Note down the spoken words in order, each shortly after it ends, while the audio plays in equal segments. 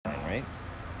right?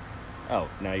 Oh,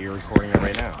 now you're recording it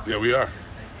right now. Yeah, we are.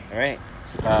 All right.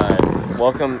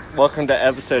 Welcome to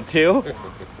episode 2.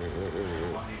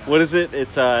 What is it?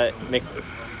 It's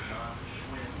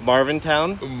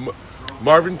Marvintown.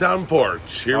 Marvintown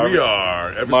Porch. Here we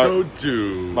are. Episode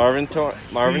 2. Marvintown.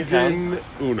 Season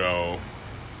 1.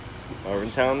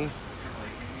 Marvintown.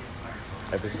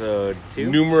 Episode 2.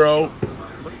 Numero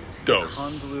dos.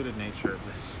 Convoluted nature of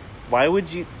this. Why would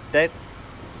you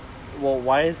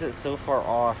why is it so far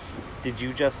off? Did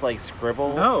you just like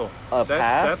scribble path?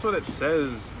 That's what it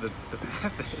says the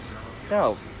path is.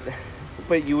 No.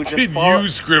 But you would just Did you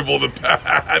scribble the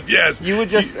path? Yes. You would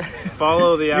just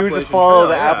follow the Appalachian you would just follow Trail,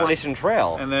 the yeah. Appalachian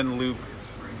Trail. And then loop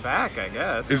back, I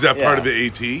guess. Is that part Yeah. of the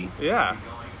AT? Yeah.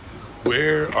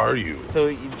 Where are you? So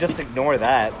you just ignore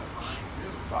that.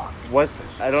 Fuck.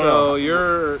 I don't know. So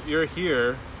you're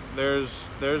here. There's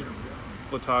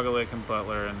Watauga Lake and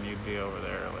Butler, and you'd be over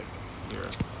there, like here.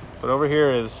 But over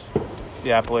here is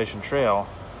the Appalachian Trail.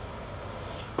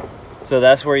 So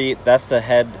that's the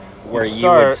head where you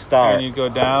would start. And you go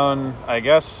down, I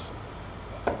guess,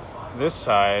 this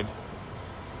side.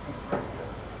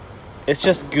 It's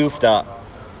just goofed up.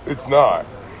 It's not.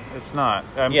 It's not.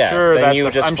 I'm Yeah, sure then that's. you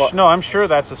would just I'm sure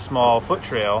that's a small foot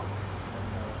trail.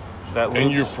 That loops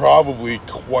And you're probably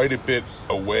quite a bit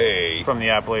away. from the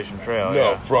Appalachian Trail.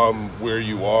 No, yeah. from where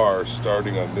you are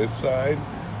starting on this side.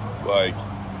 Like,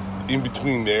 in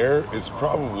between there is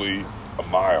probably a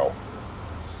mile.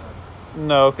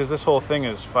 No, because this whole thing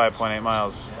is 5.8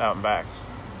 miles out and back.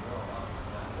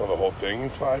 Well, the whole thing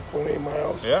is 5.8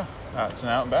 miles. Yeah, it's an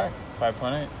out and back,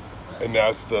 5.8. And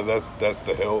that's the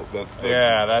hill. That's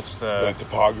the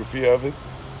topography of it.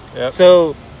 Yep.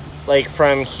 So, like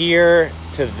from here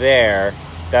to there,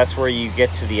 that's where you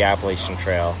get to the Appalachian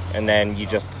Trail, and then you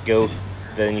just go.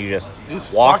 Then you just This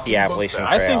walk fucking the Appalachian book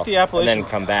Trail. I think the Appalachian- and then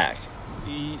come back.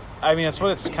 I mean, that's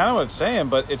what it's kind of what it's saying,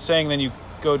 but it's saying then you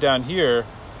go down here,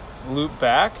 loop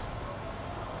back.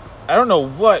 I don't know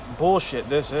what bullshit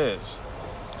this is.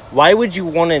 Why would you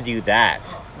want to do that?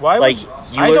 Why? Like,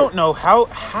 I don't know how.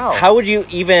 How would you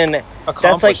even Accomplish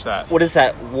That's like that. What is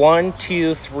that? 1,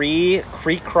 2, 3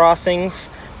 creek crossings,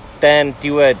 then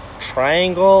do a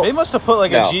triangle. They must have put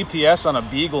like No. a GPS on a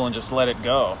beagle and just let it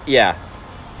go. Yeah.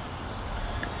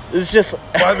 It's just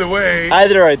By the way,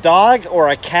 either a dog or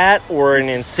a cat or an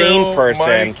insane Phil,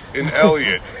 person. Mike, and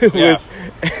Elliot. Yeah.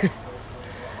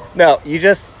 No, you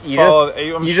just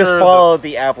follow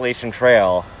the Appalachian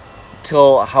Trail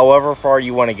till however far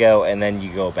you want to go, and then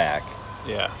you go back.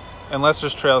 Yeah. Unless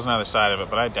there's trails on the other side of it,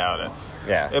 but I doubt it.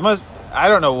 Yeah. It must. I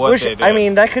don't know what they did. I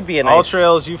mean, that could be a nice. all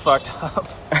trails you fucked up.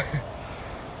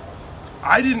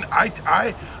 I didn't. I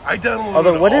downloaded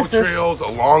Although, what all is this? trails a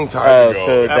long time ago.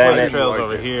 so then Appalachian it- Trail's like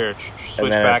over it. here. and Switch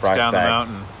then it backs brought down the back.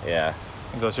 mountain Yeah.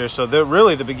 and goes here. So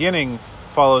really, the beginning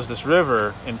follows this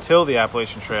river until the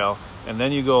Appalachian Trail, and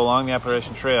then you go along the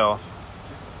Appalachian Trail,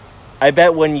 I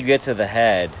bet when you get to the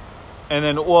head, and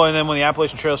then when the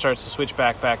Appalachian Trail starts to switch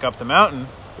back up the mountain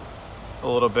a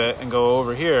little bit and go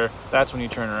over here, that's when you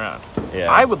turn around.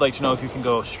 Yeah. I would like to know if you can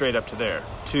go straight up to there,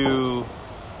 to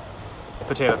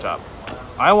Potato Top.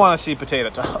 I want to see Potato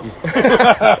Top.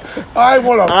 I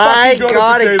want to I fucking go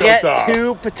gotta to Potato get Top.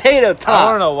 to Potato Top.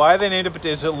 I don't know why they named it potato.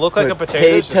 Does it look like a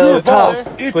potato? It's just Potato sits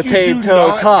Top. there? If Potato you do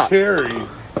not Top. carry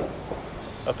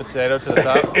A potato to the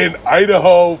top. an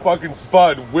Idaho fucking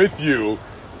spud with you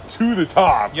to the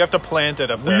top, You have to plant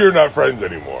it up we there. are not friends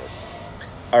anymore.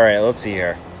 All right, let's see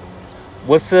here.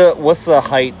 What's the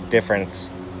height difference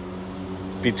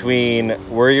between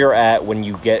where you're at when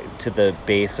you get to the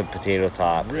base of Potato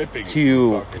Top Ripping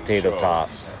to fucking Potato shows. Top?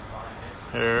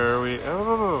 Here we.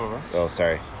 Oh,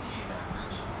 sorry.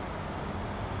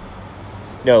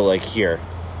 No, like here.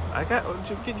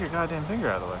 Get your goddamn finger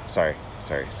out of the way. Sorry.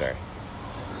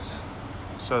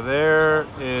 So there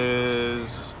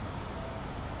is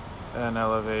an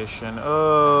elevation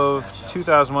of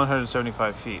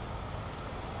 2,175 feet.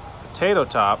 Potato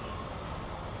Top.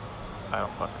 I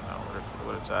don't fucking know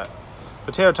what it's at.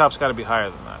 Potato Top's got to be higher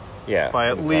than that. Yeah. By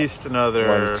at what's least that? another.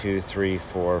 1, 2, 3,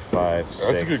 4, 5, That's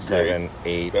a good 6, grade. 7,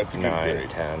 8, That's a good 9, grade.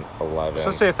 10, 11. So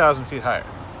let's say 1,000 feet higher.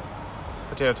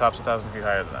 Potato Top's 1,000 feet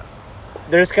higher than that.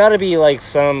 There's got to be like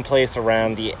some place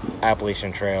around the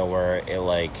Appalachian Trail where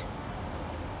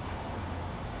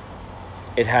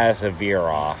it has a veer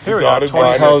off Here we Dotted go. 20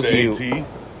 line tells is the you- AT.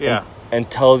 Yeah. and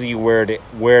tells you where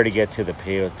to get to the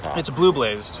Potato Top. It's blue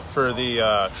blazed for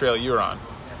the trail you're on.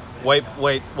 White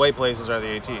blazes are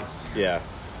the AT. Yeah.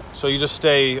 So you just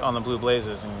stay on the blue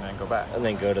blazes and then go back. And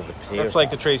then go to the Potato That's like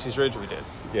the Top. Tracy's Ridge we did,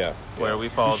 Yeah. where we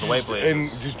followed the white blazes.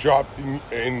 And just drop,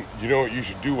 and you know what you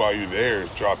should do while you're there is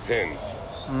drop pins.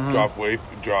 drop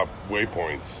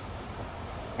waypoints.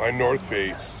 My North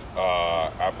Face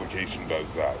application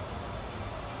does that.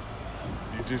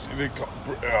 You just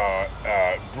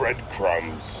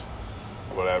breadcrumbs,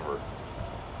 whatever.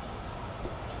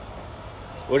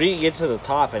 What do you get to the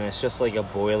top and it's just like a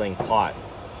boiling pot?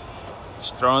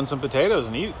 Just throw in some potatoes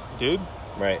and eat, dude.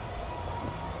 Right.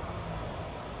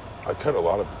 I cut a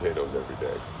lot of potatoes every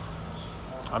day.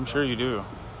 I'm sure you do.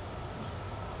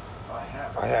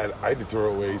 I had to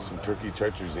throw away some turkey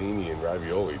tetrazzini and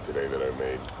ravioli today that I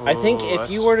made. I think Ooh, if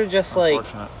you were to just like,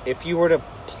 unfortunate. if you were to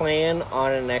plan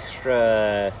on an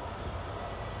extra,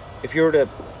 if you're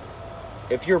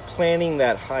planning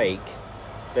that hike,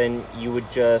 then you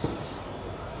would just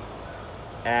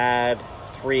add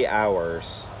 3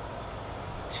 hours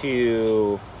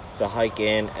to the hike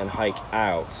in and hike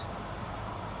out.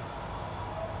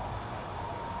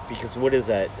 Because what is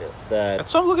that? Look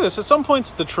at this. At some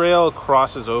points, the trail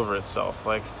crosses over itself.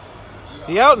 Like,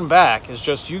 the out and back is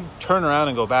just you turn around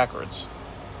and go backwards.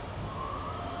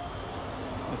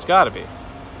 It's got to be.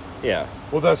 Yeah.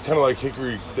 Well, that's kind of like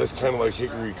Hickory. That's kind of like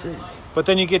Hickory Creek. But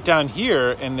then you get down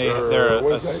here, and they're a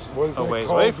ways called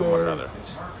away from one there? another.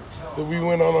 That we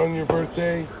went on your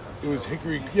birthday. It was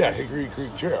Hickory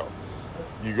Creek Trail.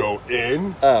 You go in,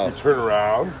 you turn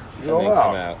around, you go And then out.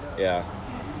 come out. Yeah.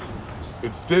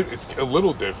 It's a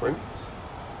little different.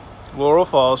 Laurel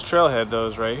Falls Trailhead, though,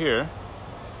 is right here.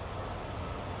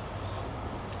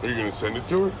 Are you gonna send it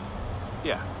to her?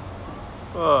 Yeah.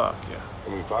 Fuck yeah. I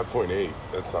mean, 5.8.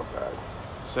 That's not bad.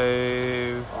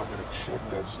 Save. Oh, I gotta check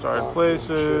that. Start fucking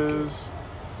places.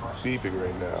 chicken. Beeping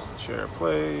right now. Share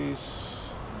place.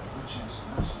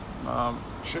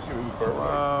 Chicken is burning.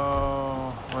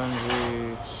 Wow.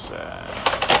 Lindsay. Sad.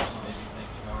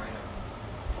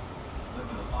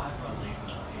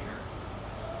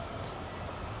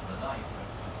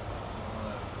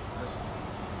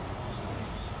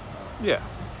 Yeah.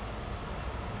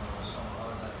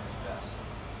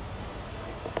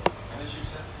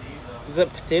 Is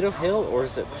it Potato Hill or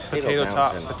is it Potato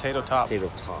Top. Mountain? Potato Top.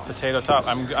 Potato Top. Potato Top.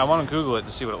 I want to Google it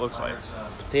to see what it looks like.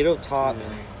 Potato Top,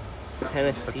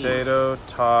 Tennessee. Potato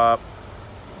Top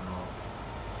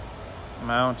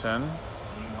Mountain.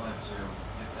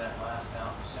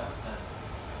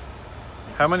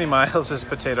 How many miles is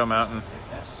Potato Mountain?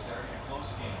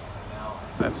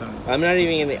 That's an I'm not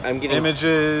even gonna. I'm getting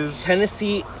images.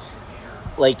 Tennessee.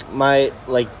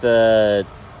 The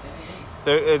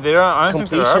There are. I don't think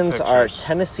there are completions are pictures.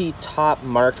 Tennessee Top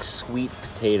Mark Sweet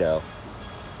Potato.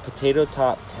 Potato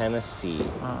Top, Tennessee.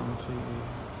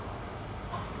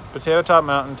 Potato Top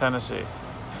Mountain, Tennessee.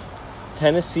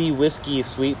 Tennessee Whiskey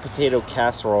Sweet Potato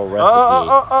Casserole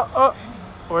recipe.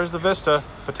 Where's the Vista?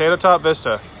 Potato Top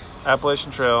Vista.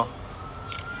 Appalachian Trail.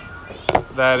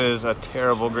 That is a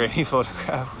terrible grainy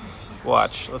photograph.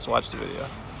 Let's watch the video.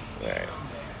 All right.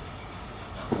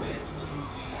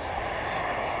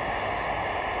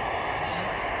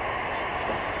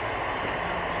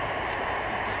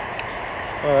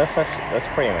 Oh, that's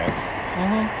pretty nice.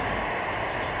 Yeah,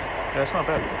 that's not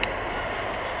bad.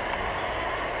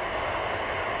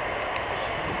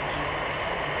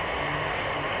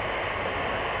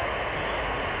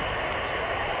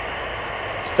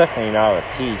 It's definitely not a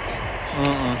peak.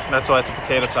 That's why it's a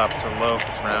potato top. It's a loaf.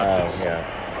 It's round. Oh, yeah.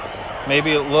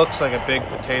 Maybe it looks like a big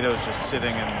potato is just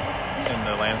sitting in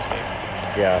the landscape.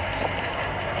 Yeah.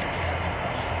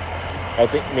 I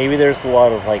think maybe there's a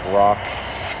lot of like rocks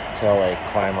to like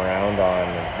climb around on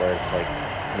where it's like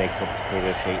makes it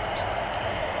potato shaped.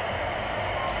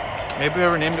 Maybe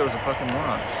whoever named it was a fucking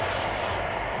moron.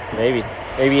 Maybe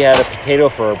he had a potato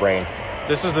for a brain.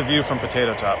 This is the view from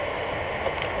Potato Top.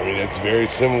 I mean, it's very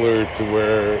similar to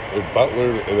where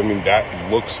Butler. I mean, that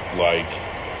looks like.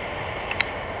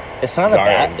 It's not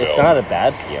It's not a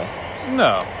bad view.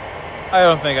 No, I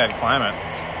don't think I'd climb it.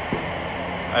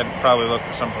 I'd probably look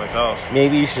for someplace else.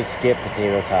 Maybe you should skip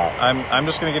Potato Top. I'm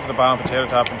just gonna get to the bottom of Potato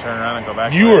Top and turn around and go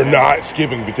back. You are not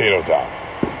skipping Potato Top.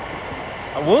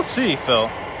 We'll see, Phil.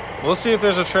 We'll see if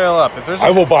there's a trail up. If there's I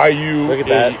will buy you Look at a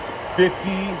that.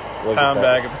 50-pound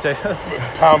bag of potatoes.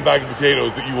 bag of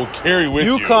potatoes that you will carry with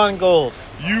Yukon Gold.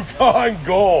 you. Yukon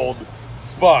Gold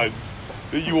spuds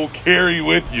that you will carry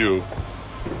with you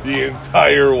the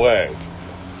entire way.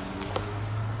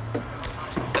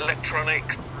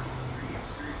 Electronics.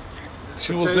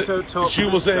 She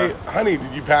will say, honey,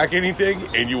 did you pack anything?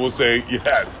 And you will say,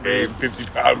 yes, a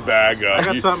 50-pound bag of I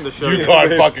got something to show you.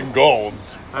 Yukon fucking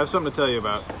Golds. I have something to tell you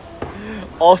about.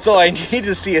 Also, I need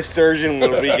to see a surgeon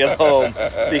when we get home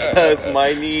because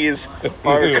my knees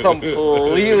are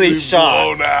completely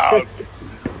shot. Blown out.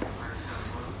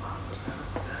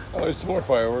 Oh, there's some more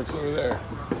fireworks over there.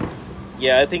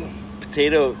 Yeah, I think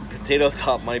potato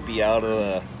top might be out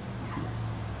of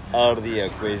the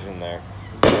equation there.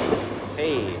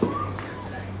 Hey.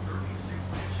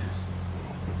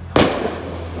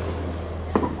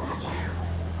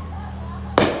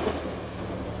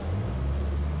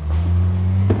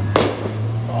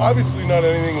 Obviously not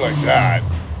anything like that,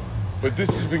 but this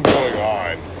has been going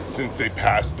on since they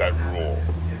passed that rule.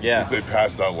 Yeah. Since they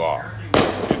passed that law.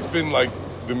 It's been like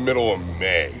the middle of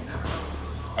May.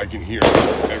 I can hear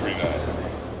it every night.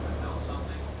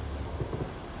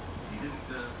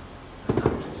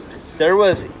 There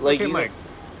was, like... Okay, Mike.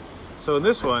 So in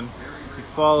this one, you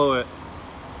follow it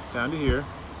down to here.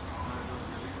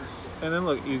 And then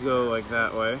look, you go like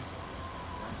that way.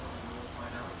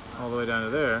 All the way down to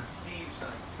there.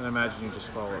 And imagine you just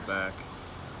follow it back.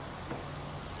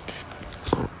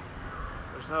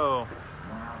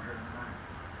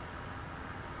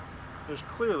 There's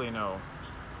clearly no,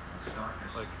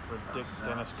 like, ridiculous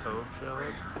Dennis Cove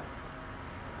trailhead.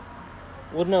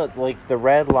 Well, no, like, the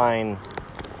red line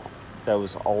that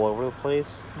was all over the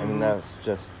place, I mean, that's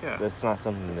just, that's not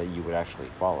something that you would actually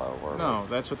follow. Or no,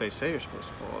 that's what they say you're supposed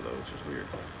to follow, though, which is weird.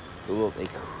 Well,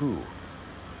 like, who?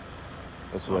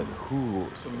 That's what, who?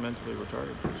 Some mentally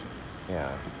retarded person.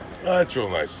 Yeah. Oh, that's real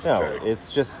nice to say. No, it's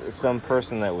just some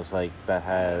person that was like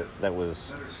that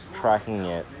was tracking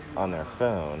it on their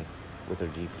phone with their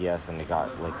GPS, and it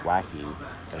got like wacky,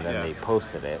 and then they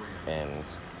posted it, and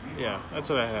yeah, that's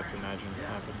what I have to imagine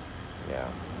happened. Yeah.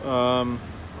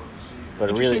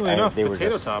 But really, enough, they were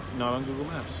Potato just... Top not on Google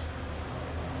Maps.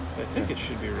 I think it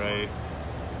should be right.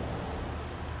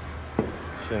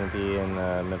 Shouldn't be in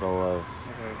the middle of... Like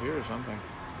right here or something.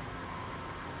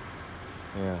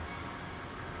 Yeah.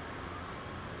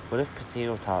 What if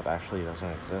Potato Top actually doesn't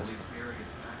exist?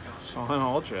 It's on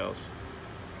all trails.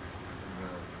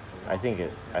 I think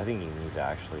you need to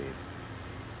actually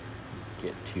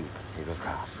get to Potato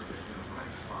Top.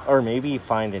 Or maybe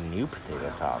find a new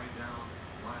Potato Top.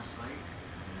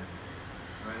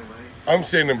 I'm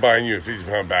saying I'm buying you a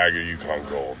 50-pound bag of Yukon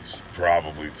Golds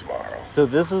probably tomorrow. So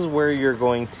this is where you're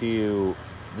going to...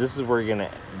 This is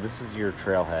your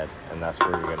trailhead, and that's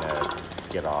where you're gonna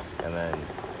get off, and then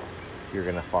you're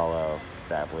gonna follow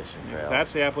the Appalachian Trail.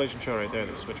 That's the Appalachian Trail right there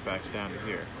that switchbacks down to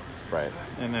here. Right.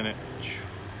 And then you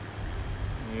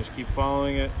just keep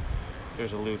following it.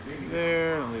 There's a loop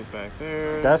there, a loop back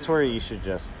there. That's where you should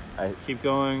just... keep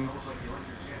going.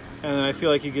 And then I feel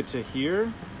like you get to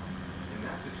here,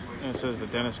 and it says the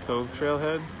Dennis Cove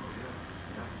Trailhead.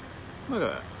 Look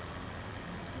at that.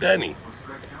 Denny.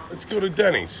 Let's go to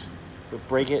Denny's. But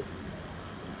break it.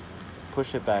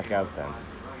 Push it back out then.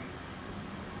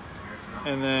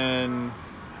 And then...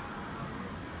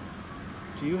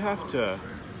 Do you have to...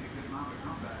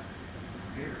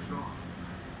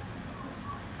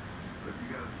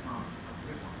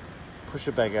 Push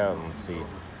it back out and see.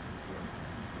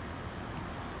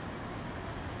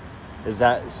 Is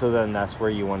that... So then that's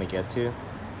where you want to get to?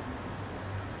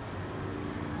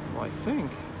 Well, I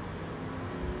think...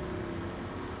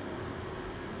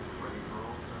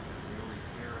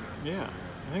 Yeah,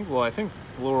 I think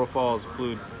Laurel Falls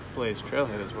Blue Blaze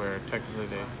Trailhead is where technically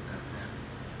they're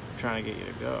trying to get you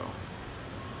to go.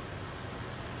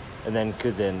 And then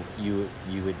you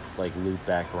would like loop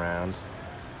back around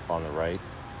on the right.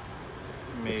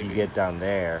 Maybe. If you get down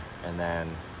there and then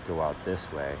go out this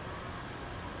way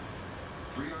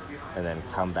and then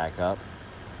come back up,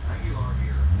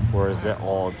 or is it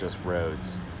all just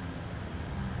roads?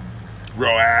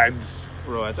 Roads.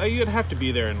 You'd have to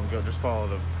be there and go just follow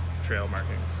the trail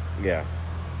markings. Yeah.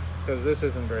 Because this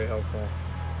isn't very helpful.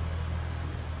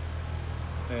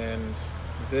 And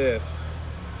this...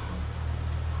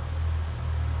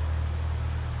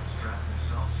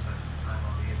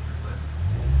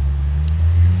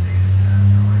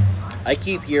 I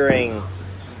keep hearing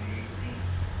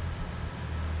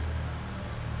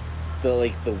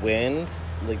the wind,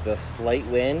 like the slight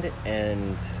wind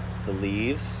and the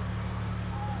leaves.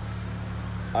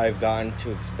 I've gotten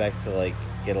to expect to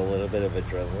get a little bit of a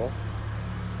drizzle,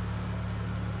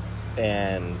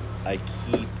 and I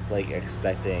keep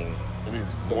expecting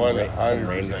some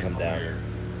rain to come down.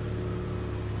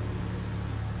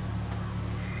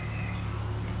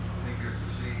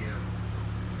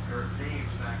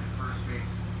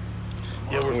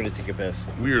 Yeah, I'm going to take a piss.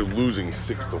 We are losing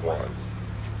 6-1.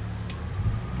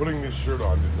 Putting this shirt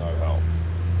on did not help.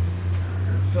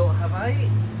 Phil, have I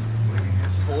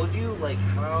told you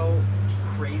how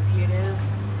crazy it is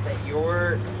that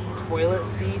your toilet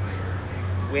seat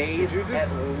weighs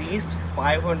at least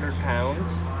 500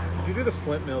 pounds? Did you do the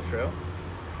Flint Mill Trail?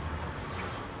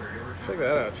 Check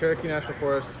that out. Cherokee National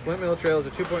Forest. Flint Mill Trail is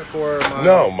a 2.4 mile.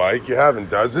 No, Mike, you haven't,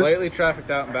 does it? Lightly trafficked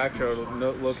out and back trail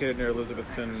located near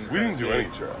Elizabethton. We didn't do Tennessee. any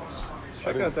trails.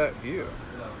 Check out that view.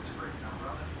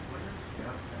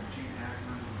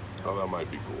 Oh, that might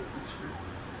be cool.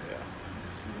 Yeah.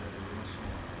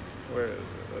 Where is it?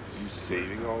 Let's Are you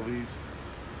saving all these?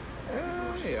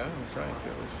 yeah, I'm trying to.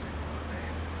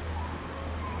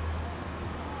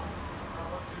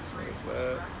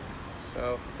 There's that.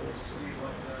 South Holston.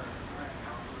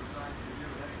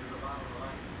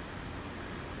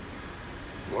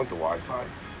 You want the Wi-Fi?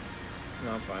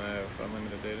 No, I'm fine. I have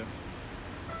unlimited data.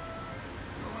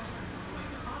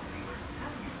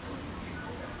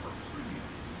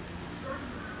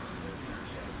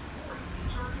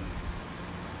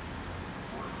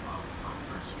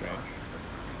 Strange.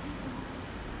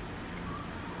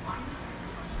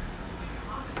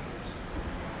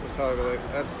 Let's talk about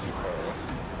that's too far away.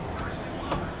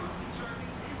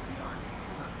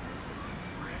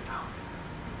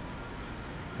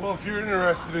 Well, if you're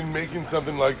interested in making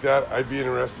something like that, I'd be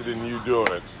interested in you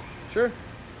doing it. Sure.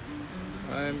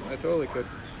 I totally could.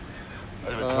 I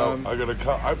gotta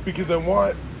come because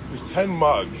there's 10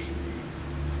 mugs,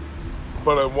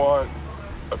 but I want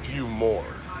a few more.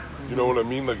 You know what I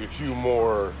mean? Like a few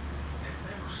more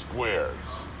squares.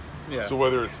 Yeah. So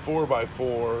whether it's 4x4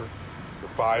 or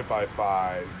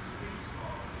 5x5,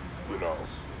 you know.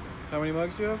 How many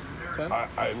mugs do you have? 10?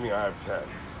 I mean, I have 10.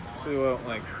 So you want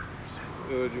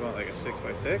would you want like a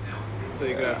 6x6? So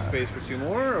you could have space for 2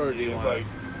 more, or do you want Like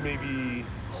maybe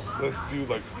let's do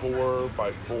like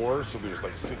 4x4, so there's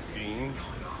like 16,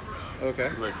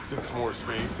 Okay. like 6 more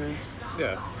spaces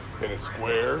Yeah. in a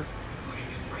square.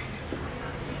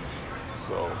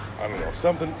 So I don't know,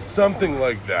 something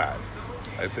like that.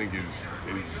 I think is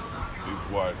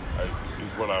what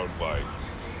I would like.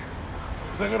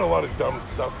 Because I got a lot of dumb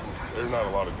stuff or not a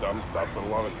lot of dumb stuff, but a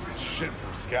lot of shit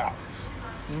from Scouts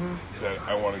that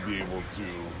I want to be able to.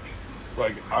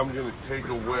 Like I'm gonna take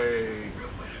away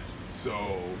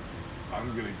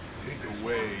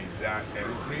that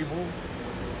end table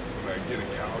when I get a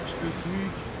couch this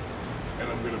week, and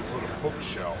I'm gonna put a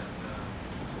bookshelf,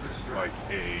 like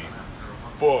a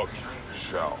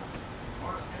bookshelf,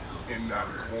 in that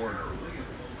corner,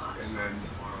 and then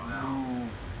move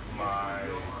my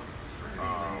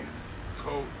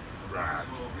coat rack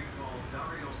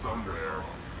somewhere,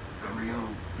 and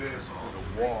move this to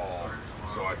the wall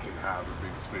so I can have a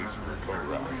big space for a coat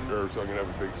rack, or so I can have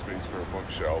a big space for a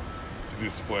bookshelf to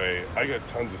display. I got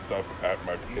tons of stuff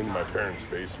in my parents'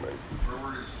 basement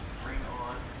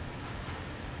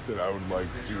that I would like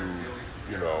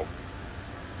to,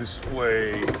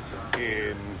 display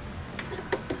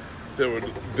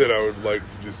that I would like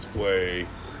to display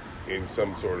in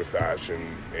some sort of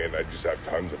fashion, and I just have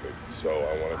tons of it. So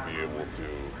I want to be able to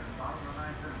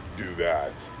do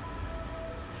that.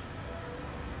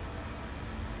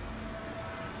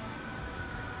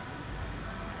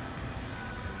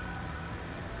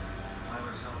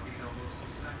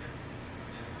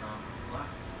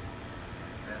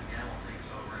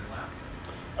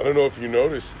 I don't know if you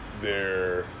noticed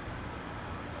there,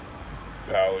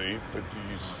 Pally, but do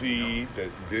you see that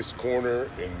this corner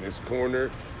and this corner,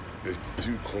 the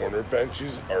 2 corner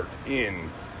benches are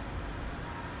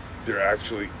they're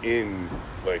actually in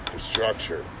like the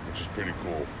structure, which is pretty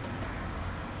cool.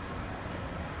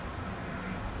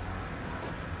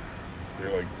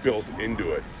 They're like built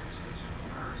into it.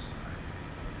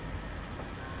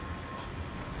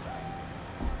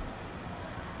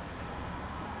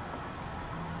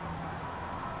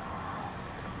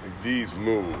 These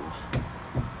move.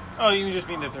 Oh, you just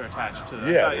mean that they're attached to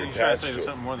the... Yeah, I thought they're you were trying to attached say to there's it.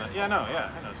 something more than that. Yeah, no,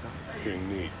 yeah, I know. So. It's pretty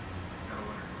neat.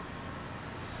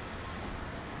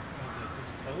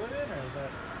 Toe it in, or is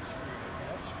that screwed?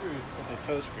 That's screwed with a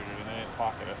toe screwed, and they didn't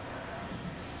pocket it.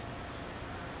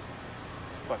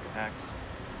 It's fucking hacks.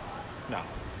 No.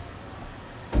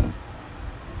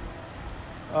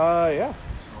 Yeah.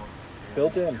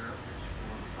 Built in.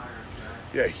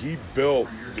 Yeah, he built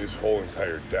this whole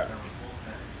entire deck.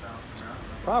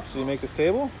 Props. Did you make this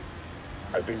table?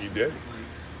 I think he did.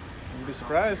 You'd be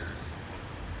surprised.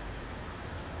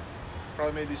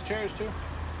 Probably made these chairs too.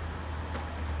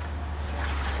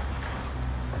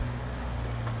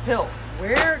 Phil,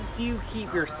 where do you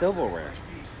keep your silverware?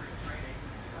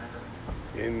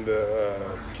 In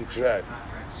the kitchenette,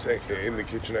 in the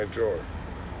kitchenette drawer.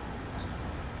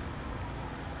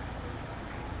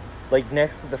 Like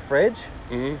next to the fridge?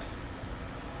 Mm-hmm.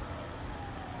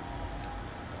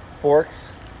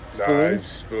 Forks?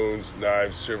 Spoons,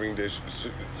 knives, serving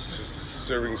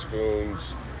serving spoons,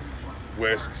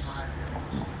 whisks.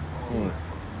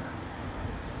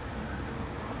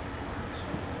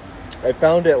 I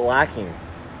found it lacking.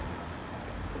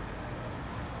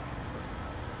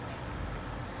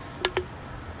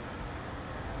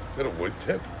 Is that a wood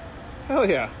tip? Hell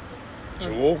yeah.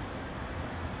 Jewel?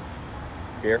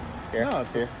 Here. No,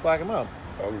 it's black and mild.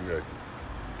 I'm good.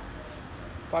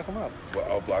 Black and mild.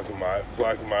 Well, Black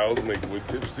and Miles make wood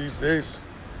tips these days?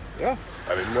 Yeah.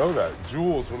 I didn't know that.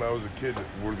 Jules, when I was a kid,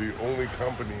 were the only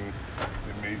company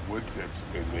that made wood tips,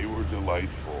 and they were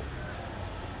delightful.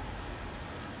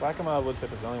 Black and mild wood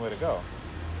tip is the only way to go.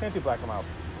 Can't do black and mild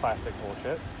plastic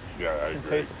bullshit. Yeah, I You can agree.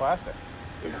 taste the plastic.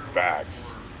 It's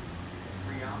facts.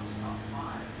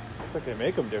 I think they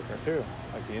make them different too,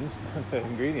 like the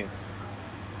ingredients.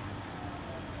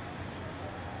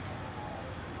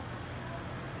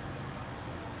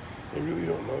 I really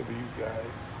don't know these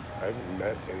guys. I haven't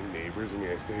met any neighbors. I mean,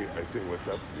 I say what's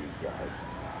up to these guys.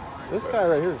 This guy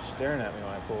right here was staring at me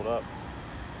when I pulled up.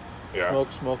 Yeah.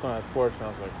 Smoke on his porch, and I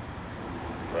was like,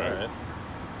 Right. all right.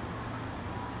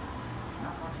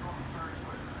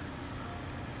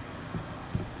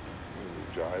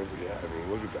 Drive. Yeah. I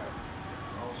mean, look at that.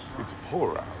 It's a pull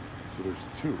around. So there's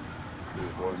two.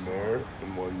 There's one there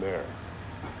and one there.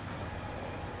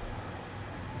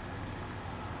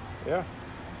 Yeah.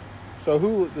 So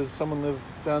does someone live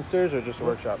downstairs or just a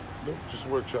workshop? Nope, just a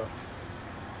workshop.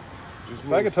 Just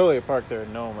I could totally park there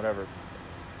and know him, whatever.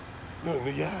 No,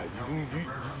 yeah,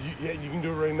 you can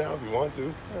do it right now if you want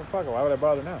to. Oh, fuck it, why would I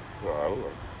bother now? No, I don't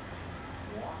know.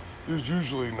 There's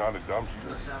usually not a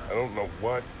dumpster. I don't know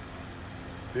what.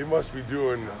 They must be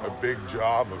doing a big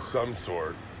job of some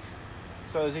sort.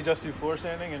 So does he just do floor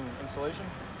sanding and installation?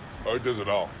 Or it does it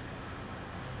all.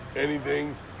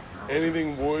 Anything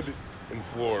wood and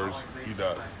floors, he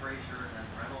does.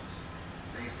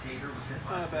 It's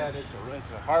not bad. It's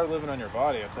a hard living on your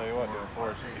body, I'll tell you what, doing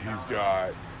floors. He's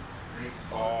got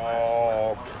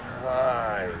all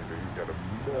kinds. He's got a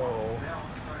mill,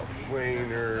 a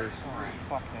planer,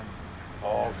 Fuck him.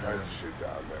 all kinds of shit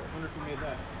down there. I wonder if he made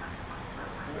that.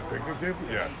 The picnic table?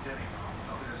 Yes. He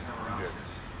did.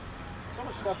 So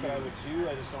much stuff that I would do,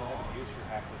 I just don't have a use for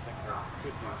half the things I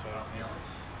could do, so I don't need it.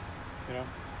 You know?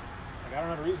 Like, I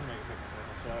don't have a reason to make a picnic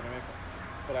table, so I don't make one.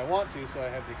 But I want to, so I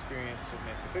have the experience of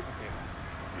making a picnic table.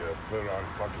 Yeah, put it on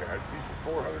fucking Etsy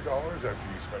for $400 after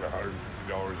you spend $150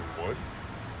 in wood.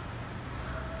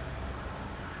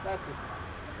 That's it.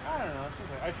 I don't know.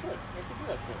 I should do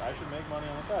that shit. I should make money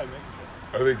on the side making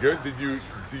shit. Are they good? Did you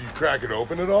crack it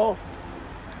open at all?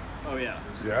 Oh, yeah.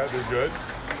 Yeah, they're good.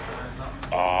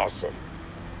 Awesome.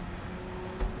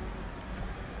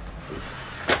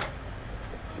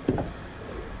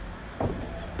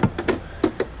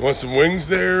 Want some wings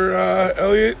there,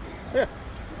 Elliot? Yeah.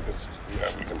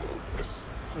 Yeah, we can move this.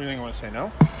 What do you think I want to say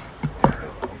no?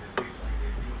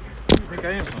 I think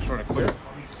I am some sort of clear.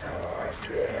 Fuck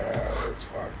yeah, let's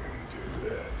fucking do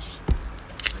this.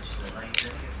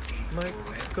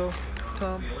 Michael,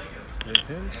 Tom, and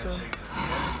Henson.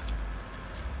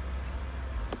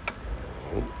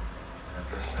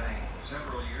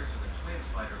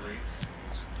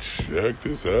 Check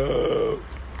this out.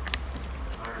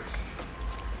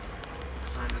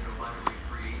 Signed into minor league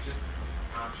free agent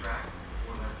contract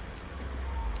for the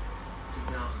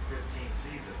 2015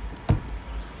 season.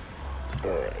 All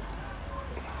right.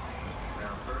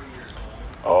 Now 30 years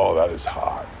old. Oh, that is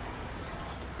hot.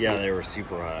 Yeah, they were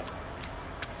super hot.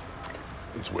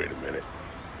 Let's wait a minute.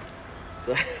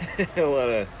 I don't want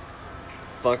to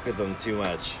fuck with them too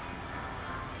much.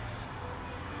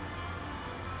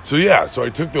 So yeah, so I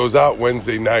took those out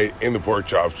Wednesday night in the pork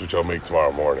chops, which I'll make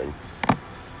tomorrow morning.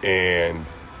 And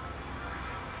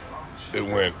it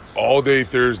went all day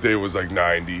Thursday was like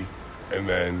 90. And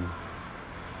then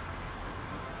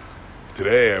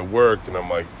today I worked and I'm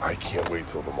like, I can't wait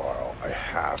till tomorrow. I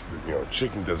have to,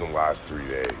 chicken doesn't last 3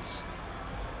 days.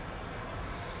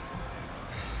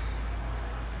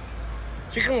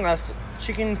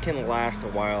 Chicken can last a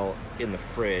while in the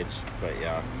fridge, but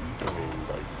yeah. I mean,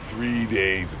 like 3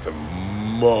 days at the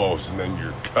most, and then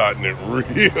you're cutting it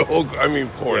real. I mean,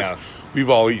 of course, Yeah. we've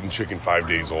all eaten chicken 5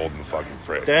 days old in the fucking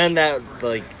fridge. Then that,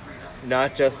 like,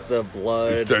 not just the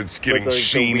blood. It starts but, getting like, the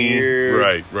sheeny.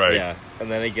 weird- Right. Yeah, and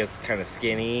then it gets kind of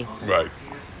skinny. Right.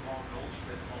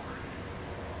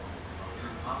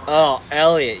 Oh,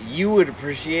 Elliot, you would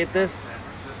appreciate this.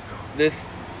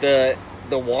 The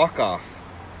walk-off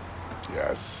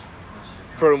Yes.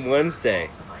 from Wednesday.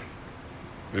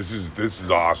 This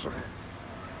is awesome.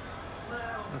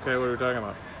 Okay, what are we talking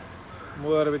about?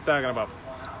 What are we talking about?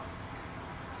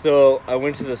 So I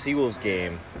went to the Seawolves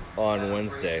game on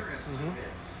Wednesday,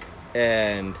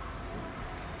 and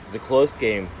it was a close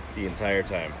game the entire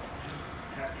time.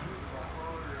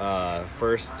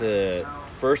 First to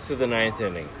first to the ninth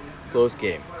inning, close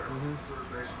game.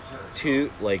 It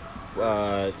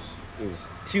was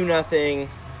 2-0,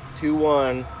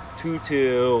 2-1,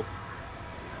 2-2.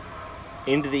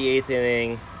 Into the eighth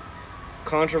inning,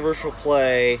 controversial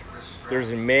play. There's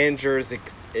a manager's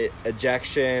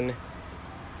ejection.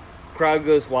 Crowd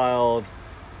goes wild.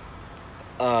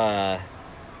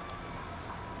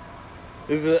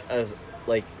 This is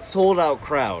a sold out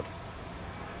crowd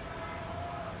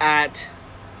at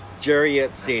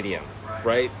Jarriett Stadium,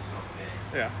 right?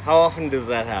 Yeah. How often does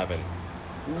that happen?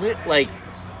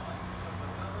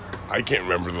 I can't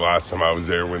remember the last time I was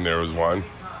there when there was one.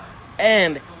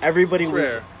 And everybody It's was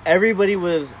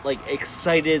rare.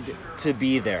 excited to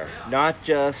be there, not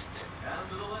just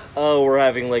we're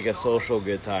having a social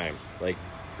good time.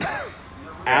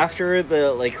 After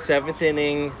the seventh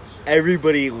inning,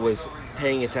 everybody was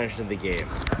paying attention to the game.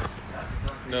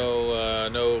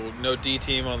 No D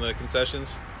team on the concessions.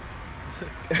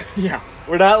 Yeah,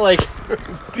 we're not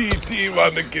D team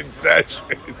on the concessions.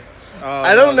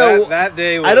 I don't know. That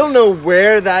day was I don't know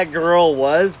where that girl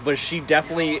was, but she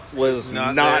definitely was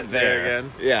not there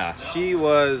again. Yeah. She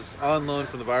was on loan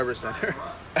from the Barber Center.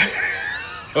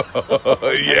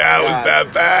 Yeah, it was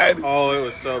that bad. Oh, it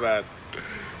was so bad.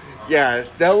 Yeah,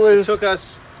 that was It took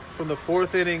us from the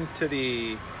fourth inning to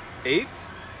the eighth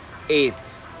eighth.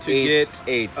 to Eighth.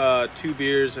 get 2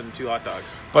 beers and 2 hot dogs.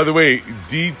 By the way,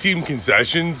 D Team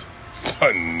Concessions,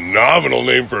 phenomenal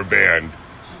name for a band.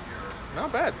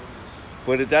 Not bad.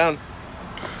 Put it down.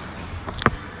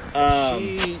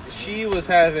 She was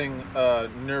having a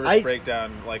nervous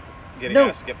breakdown, getting No.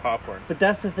 asked to get popcorn. But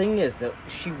that's the thing is that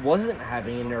she wasn't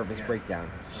having a nervous breakdown.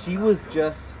 She was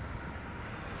just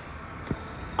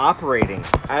operating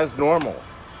as normal.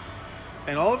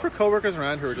 And all of her coworkers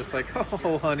around her were just like,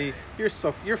 "Oh, honey, you're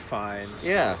fine."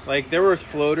 Yeah. There were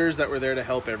floaters that were there to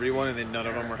help everyone, and then none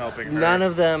of them were helping her. None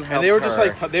of them helped And they were her.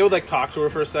 just they would talk to her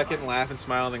for a second, and laugh and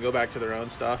smile, and then go back to their own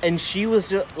stuff. And she was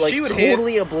just She would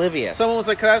totally oblivious. Someone was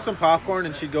like, "Could I have some popcorn?"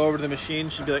 And she'd go over to the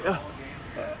machine. She'd be like,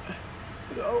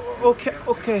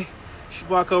 okay." She'd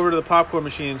walk over to the popcorn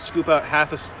machine, scoop out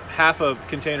half a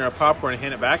container of popcorn, and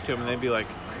hand it back to him, and they'd be like,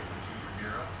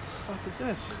 "What the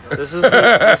fuck is this?" This isn't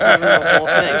the whole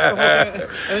thing.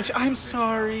 And then I'm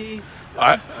sorry.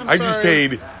 I just sorry.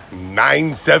 paid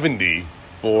 $9.70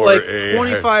 for a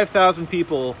 25,000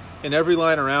 people in every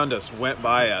line around us went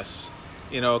by us,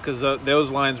 because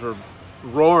those lines were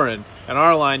roaring, and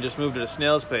our line just moved at a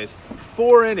snail's pace.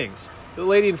 4 innings. The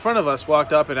lady in front of us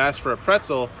walked up and asked for a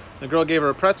pretzel. The girl gave her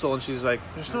a pretzel, and she's like,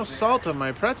 "There's no salt on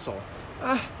my pretzel."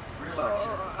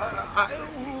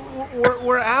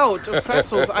 We're out of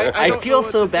pretzels. I don't feel know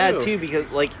what so to bad do. too because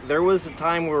there was a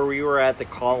time where we were at the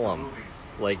column,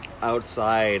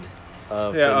 outside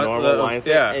of Yeah, the normal the- lines,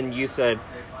 yeah. and you said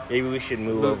maybe we should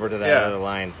move over to that yeah. other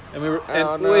line. And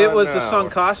Oh, no, it was the no.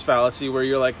 sunk cost fallacy where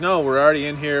you're like, no, we're already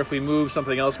in here. If we move,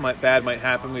 something else bad might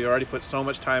happen. We already put so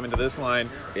much time into this line,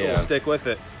 so Yeah. we'll stick with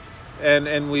it.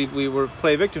 And we were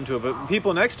play victim to it. But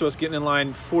people next to us getting in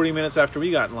line 40 minutes after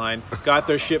we got in line got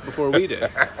their shit before we did.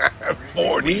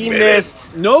 40 We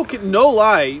minutes. missed No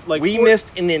lie. we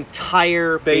missed an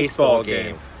entire baseball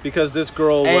game. because this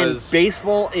girl And was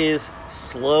baseball is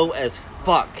slow as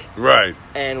fuck, Right.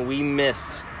 and we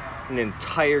missed an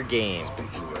entire game.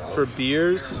 for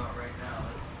beers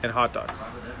and hot dogs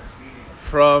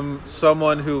from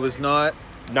someone who was not.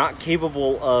 Not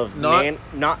capable of Not-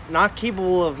 not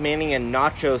capable of manning a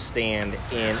nacho stand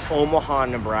in Omaha,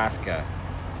 Nebraska.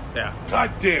 Yeah.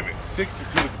 God damn it.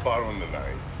 62 at the bottom of the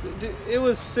ninth. It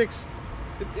was 6.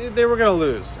 They were gonna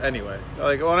lose anyway.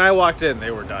 When I walked in,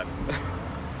 they were done.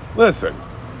 Listen,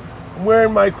 I'm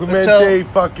wearing my Clemente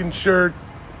fucking shirt.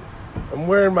 I'm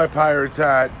wearing my Pirates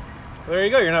hat. There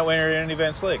you go. You're not wearing Andy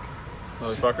Van Slyke,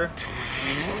 motherfucker.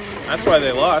 That's why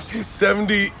they lost.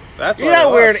 70. That's why You're they not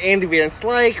lost. wearing Andy Van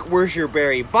Slyke. Where's your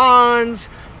Barry Bonds?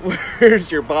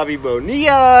 Where's your Bobby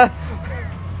Bonilla?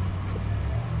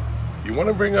 You want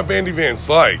to bring up Andy Van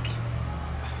Slyke?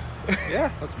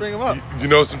 Yeah, let's bring him up. Do you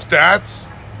know some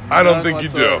stats? I don't None think you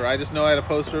whatsoever. do. I just know I had a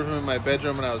poster of him in my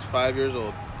bedroom when I was 5 years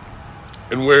old.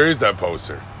 And where is that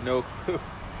poster? No clue.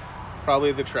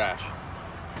 Probably the trash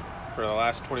for the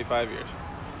last 25 years.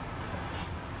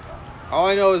 All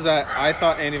I know is that I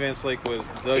thought Andy Van Slyke was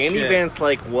the Andy shit. Van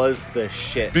Slyke was the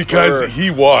shit Because he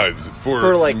was for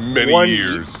many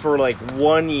years. For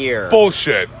 1 year.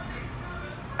 Bullshit.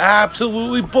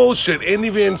 Absolutely bullshit. Andy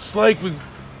Van Slyke was.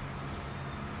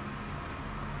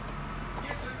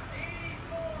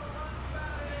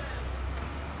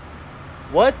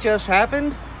 What just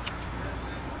happened?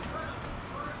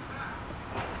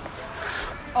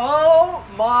 Oh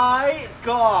my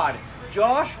God!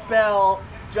 Josh Bell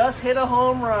just hit a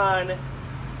home run.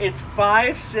 It's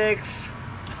 5-6.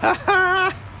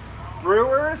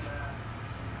 Brewers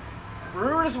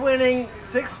winning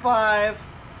 6-5.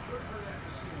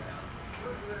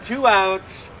 2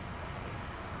 outs.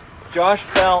 Josh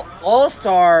Bell,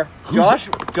 all-star. Josh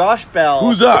Bell.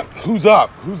 Who's up?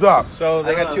 So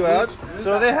they I got don't 2 know. outs.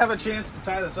 So they have a chance to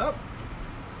tie this up.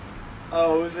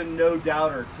 Oh, it was a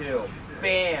no-doubter, too.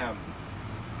 Bam.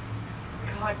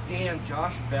 God damn,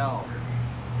 Josh Bell.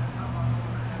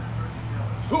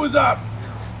 Who's up?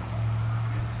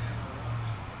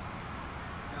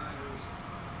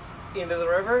 Into the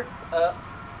river?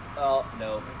 Oh,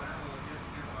 no.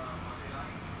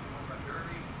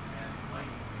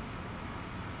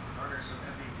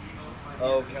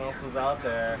 Oh, Council's out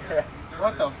there.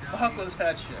 What the fuck was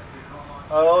that shit?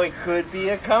 Oh, it could be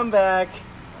a comeback.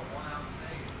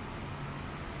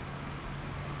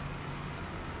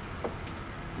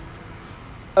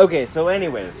 Okay, so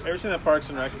anyways. Ever seen that Parks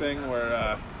and Rec thing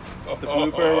where the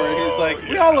blooper where he's like,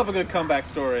 we all love a good comeback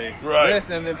story. Right. This,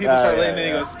 and then people start yeah, laying, then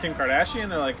he yeah. goes, Kim Kardashian,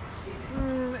 they're like,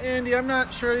 Andy, I'm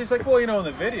not sure. He's like, well, you know, in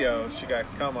the video, she got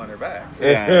cum on her back.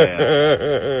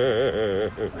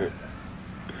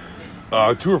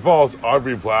 True or false,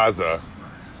 Aubrey Plaza.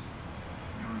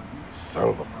 Son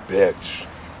of a bitch.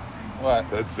 What?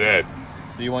 That's it.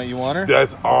 Do you want her?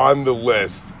 That's on the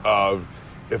list of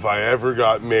if I ever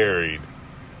got married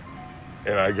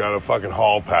and I got a fucking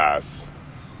hall pass,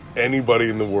 anybody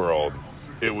in the world,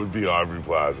 it would be Aubrey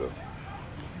Plaza.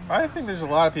 I think there's a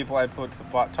lot of people I'd put to the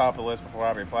top of the list before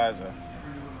Aubrey Plaza.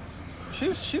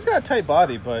 She's got a tight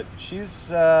body, but she's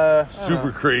I don't Super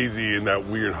know. crazy in that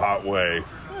weird hot way.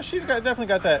 She's definitely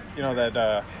got that, you know,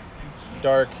 that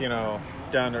dark, you know,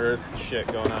 down to earth shit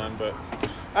going on. But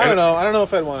I don't know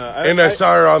if I'd want to. And I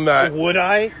saw her on that. Would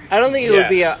I? I don't think it would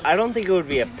be Yes. I don't think it would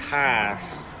be a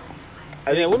pass.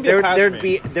 I Yeah, think it wouldn't be a pass for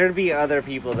me. there'd be other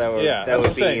people that would Yeah, that that's would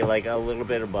what be I'm saying. like a little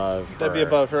bit above. That'd be her.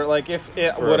 above her. Like, if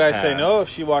it, For would a I say no pass.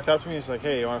 if she walked up to me and was like,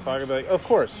 "Hey, you want to fuck?" I'd be like, "Of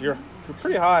course, you're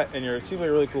pretty hot and you seem like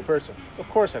a really cool person. Of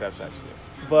course, I'd have sex with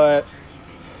you." But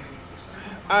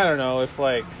I don't know if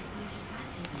like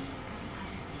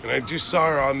And I just saw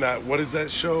her on that. What is that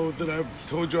show that I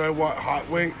told you I want? Hot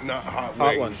Wing? Not Hot hot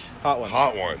Wings. ones, hot ones.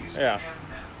 Hot Ones. Yeah.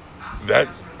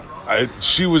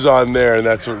 She was on there, and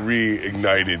that's what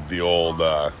reignited the old. You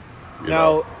know.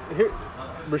 Now, here,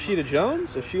 Rashida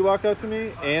Jones, if she walked up to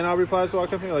me and Aubrey Plaza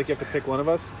walked up to me, like you have to pick one of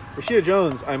us. Rashida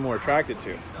Jones, I'm more attracted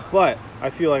to, but I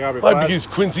feel like Aubrey Why? Plaza. Because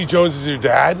Quincy Jones is your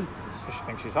dad? She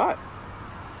thinks she's hot.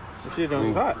 Rashida Jones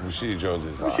is hot. Rashida Jones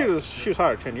is hot. She was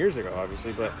hotter 10 years ago,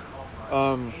 obviously, but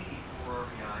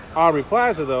Aubrey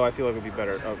Plaza, though, I feel like would be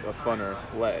better, a funner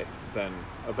lay than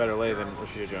a better lay than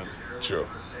Rashida Jones. True.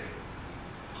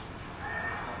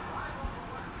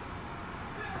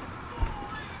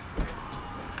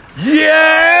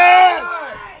 Yes!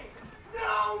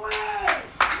 No way!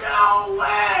 No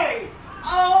way!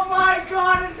 Oh my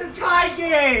God! It's a tie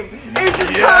game! It's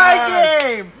a tie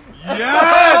game!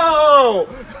 Yes! Oh!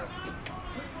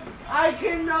 I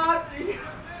cannot. King!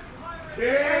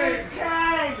 It's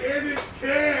Kang! It is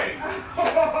King!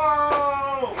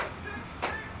 Oh!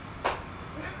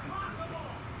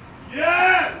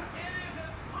 Yes!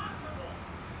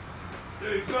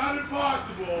 It is not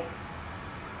impossible.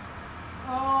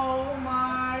 Oh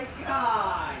my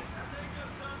God!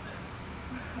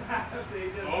 They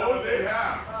just Oh, they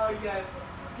have. Oh yes,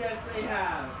 yes they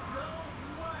have.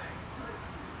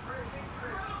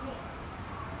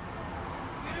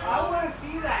 I want to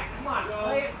see that. Come on,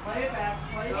 play it back,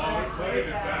 play it back, play it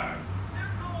back.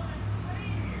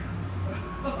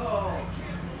 Oh,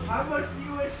 how much do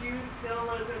you wish you still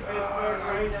live in Pittsburgh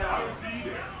right now? I would be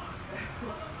there.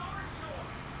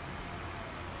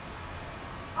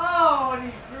 Oh, and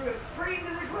he threw it straight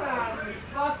to the ground. And he's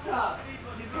fucked up.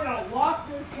 He's gonna walk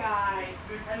this guy,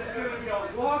 and it's gonna be a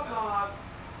walk off.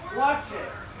 Watch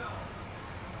it.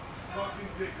 Fucking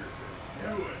Dickerson.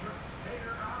 Do it.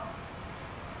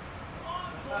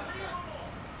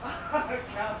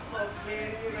 Council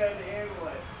can't even handle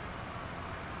it.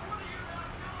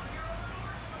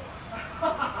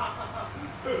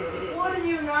 What are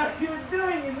you not even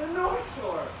doing in the North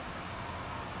Shore?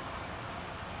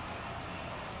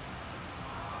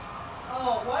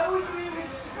 Oh, why would you even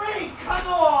swing? Come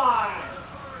on!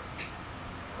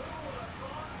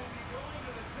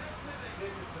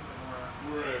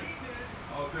 We're in.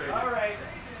 I'll take it. All right.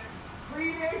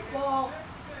 Free baseball.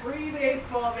 Free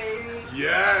baseball, baby.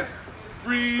 Yes!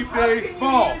 Free How can you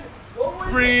baseball! even- what was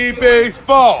Free it?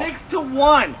 baseball!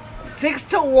 6-1.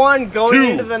 6-1 going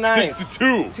into the ninth.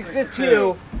 6-2.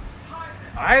 6-2.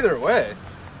 Either way.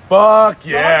 Fuck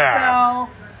Josh yeah! Bell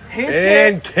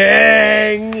And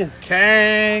Kang.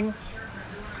 Kang.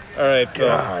 All right, so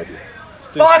God.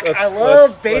 Fuck, I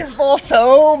love baseball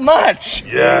so much.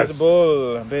 Yes.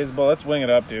 Baseball. Let's wing it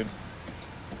up, dude.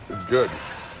 It's good.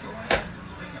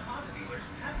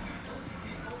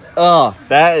 Oh,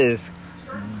 that is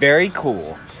very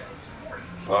cool.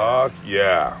 Fuck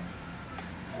yeah.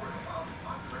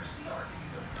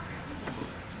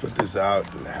 Let's put this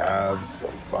out and have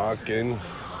some fucking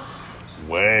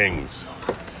wings.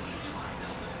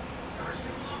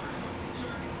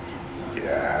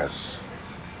 Yes.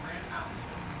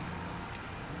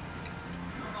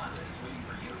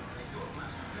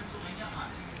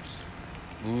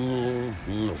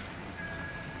 Mm-hmm.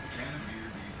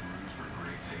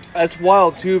 That's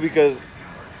wild too because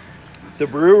the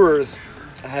Brewers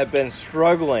have been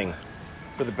struggling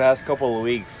for the past couple of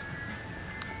weeks.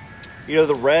 You know,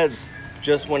 the Reds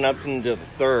just went up into the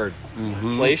third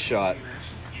place shot.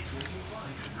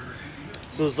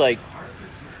 So it's like,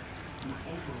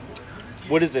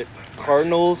 what is it?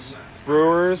 Cardinals,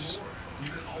 Brewers,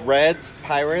 Reds,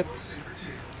 Pirates.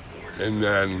 And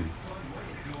then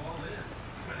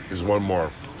there's one more.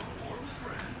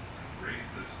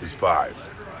 There's 5.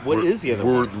 What is the other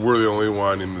one? We're the only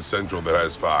one in the Central that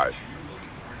has 5.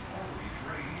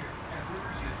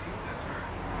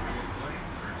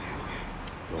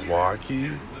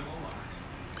 Milwaukee,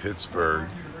 Pittsburgh,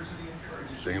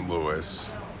 St. Louis,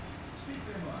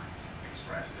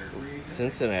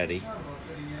 Cincinnati.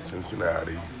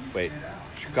 Wait,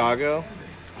 Chicago?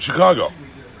 Chicago.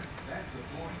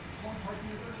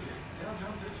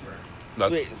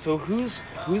 Not- Wait, so who's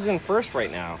in first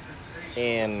right now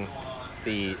in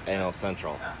the NL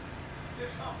Central?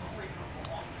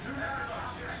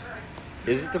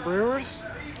 Is it the Brewers?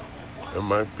 It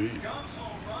might be.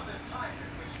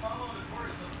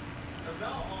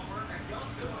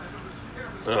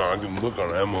 I can look on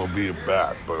MLB at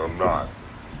bat, but I'm not.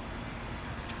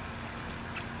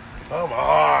 Come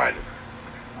on.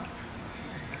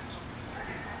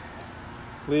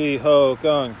 Lee Ho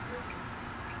Kung.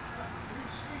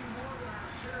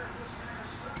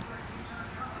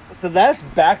 So that's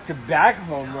back-to-back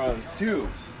home runs too.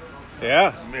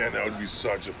 Yeah. Man, that would be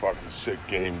such a fucking sick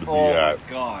game to be Oh at. my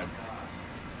god.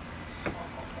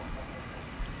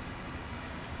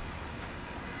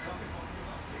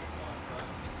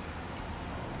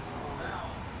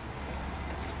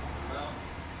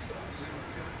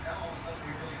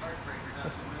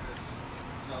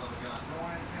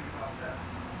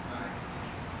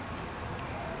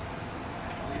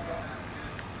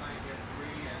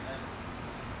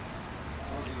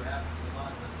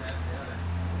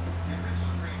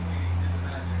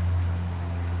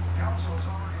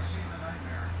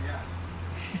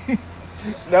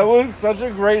 That was such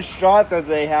a great shot that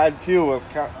they had too with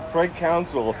Craig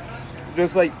Counsell,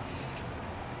 just like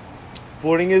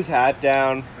putting his hat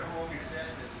down.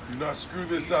 Do not screw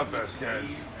this up, Vasquez.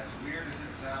 As weird as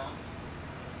it sounds,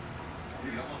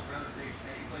 you'd almost rather face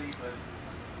anybody, but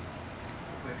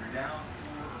when you're down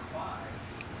 4 or 5,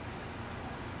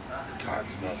 not that God,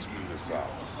 do not screw this up.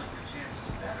 almost like your chances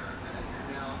are better than if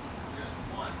you're down just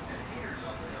 1 and haters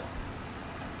on the hill.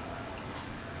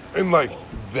 And like,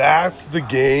 that's the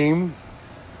game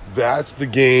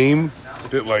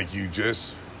that like you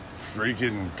just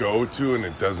freaking go to and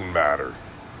it doesn't matter.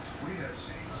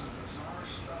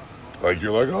 Like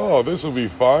you're like, oh, this will be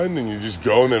fun, and you just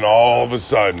go, and then all of a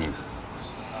sudden,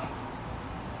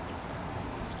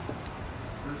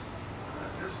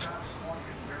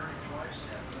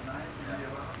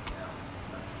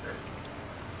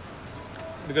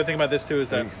 The good thing about this too is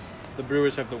that the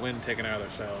Brewers have the wind taken out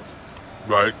of their sails,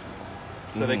 right?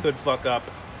 so they could fuck up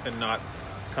and not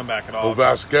come back at all. Well,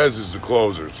 Vasquez is the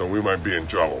closer, so we might be in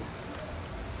trouble.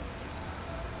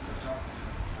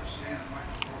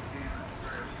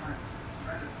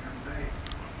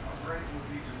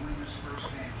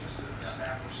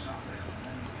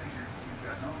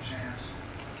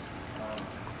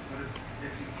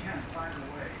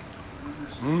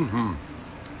 Mm-hmm.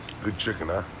 Good chicken,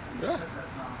 huh? Yeah.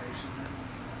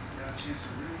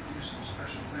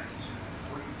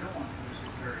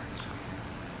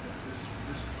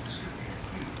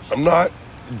 I'm not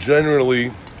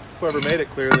generally Whoever made it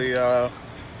clearly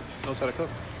knows how to cook.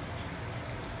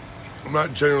 I'm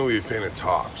not generally a fan of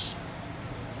Tops,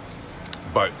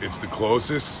 but it's the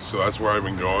closest, so that's where I've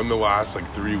been going the last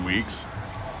like 3 weeks.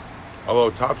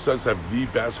 Although Tops does have the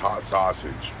best hot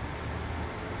sausage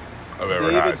I've ever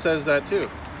David had. says that too.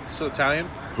 It's Italian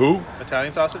Who?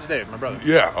 sausage. Dave, my brother.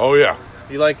 Yeah. Oh yeah.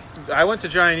 You like? I went to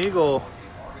Giant Eagle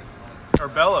or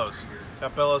Bellows.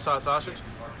 Got Bellows hot sausage.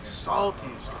 Salty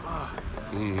as fuck.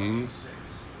 Mm-hmm.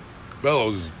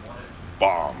 Bellows is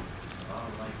bomb.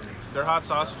 Their hot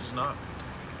sausage is not.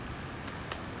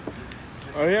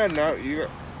 Oh yeah, no, you.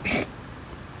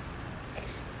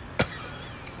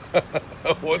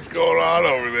 What's going on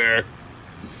over there?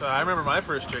 I remember my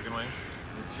first chicken wing.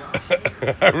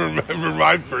 I remember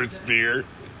my first beer.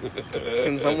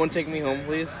 Can someone take me home,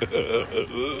 please?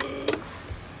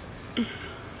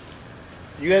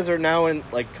 You guys are now in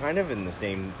kind of in the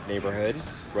same neighborhood,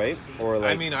 right? Or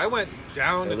I mean, I went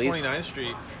down to at least- 29th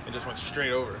Street and just went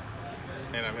straight over,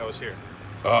 and I was here.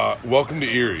 Welcome to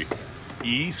Erie.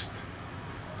 East,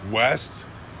 west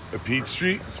of Peach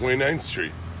Street, 29th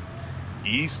Street.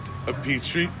 East of Peach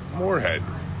Street, Moorhead.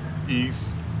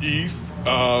 East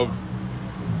of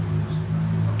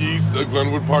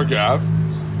Glenwood Park Ave,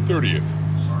 30th.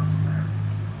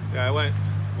 Yeah, I went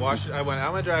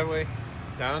out my driveway,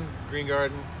 down Green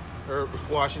Garden, or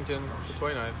Washington to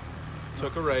 29th,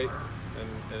 took a right, and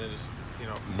then just,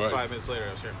 Right. 5 minutes later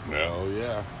I was here. Oh,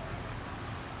 yeah.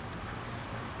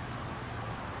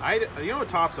 You know what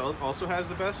Tops also has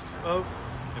the best of,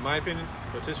 in my opinion?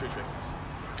 Rotisserie chickens.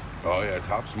 Oh, yeah.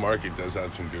 Tops Market does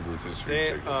have some good rotisserie They,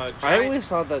 chicken. I giant- always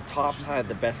thought that Tops had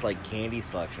the best candy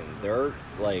selection. Their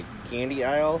candy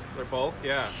aisle, their bulk,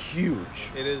 yeah. huge,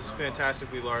 It is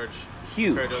fantastically large huge.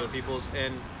 compared to other people's,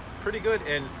 and pretty good,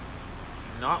 and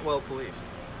not well policed.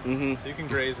 Mm-hmm. So you can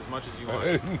graze as much as you want.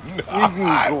 You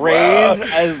can graze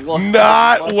as well.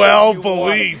 Not as well you want.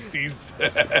 policed, he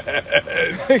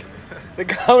said. The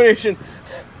combination,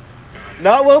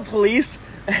 not well policed,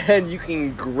 and you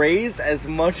can graze as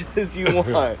much as you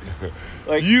want.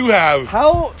 You have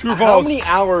how True or how false? many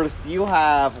hours do you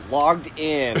have logged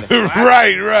in?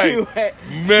 right. to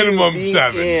Minimum be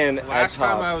 7. In at Last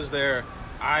time I Tops? was there,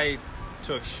 I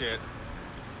took shit.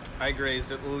 I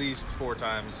grazed at least 4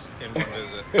 times in one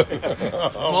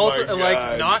visit. Oh my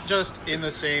God. Not just in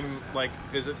the same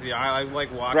visit to the aisle. I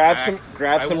walked Grab back. some-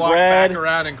 grab I some walked bread. back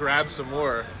around and grabbed some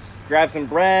more. Grab some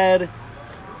bread,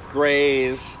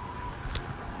 graze.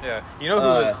 Yeah, you know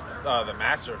who is the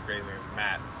master of grazing is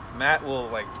Matt. Matt will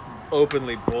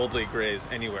openly, boldly graze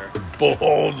anywhere,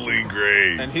 Boldly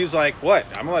graze. and he's like, "What?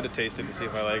 I'm allowed to taste it to see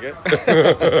if I like it."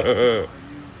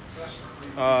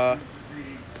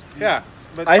 Yeah,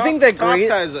 but I think that Tops gra-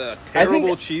 has a I think-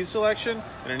 terrible cheese selection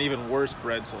and an even worse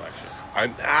bread selection.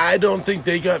 I don't think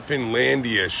they got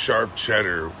Finlandia sharp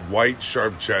cheddar, white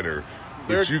sharp cheddar,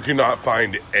 that They're- you cannot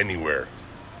find anywhere.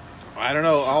 I don't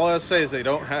know. All I'll say is they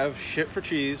don't have shit for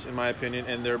cheese, in my opinion,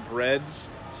 and their breads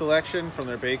selection from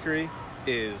their bakery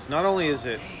is not only is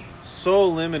it so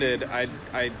limited,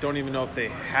 I don't even know if they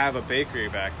have a bakery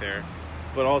back there,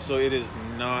 but also it is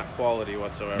not quality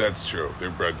whatsoever. That's true. Their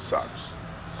bread sucks.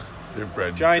 Their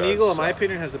bread Giant does Eagle, in my suck.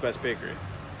 opinion, has the best bakery.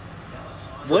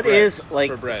 What breads, is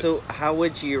for breads. so? How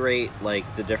would you rate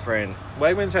the different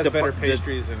Wegmans has better the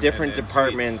pastries and different and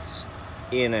departments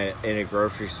in a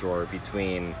grocery store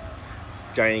between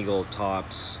Giant Eagle,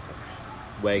 Tops,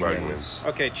 Wegmans? Wegmans.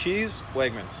 Okay, cheese,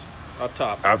 Wegmans, up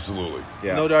top. Absolutely.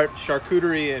 Yeah, No doubt,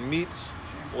 charcuterie and meats,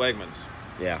 Wegmans.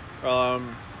 yeah.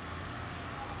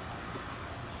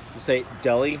 Say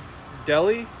deli.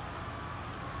 Deli,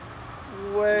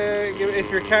 if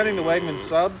you're counting the Wegmans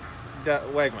sub,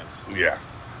 Wegmans. Yeah.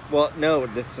 Well, no,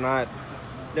 that's not.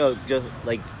 No,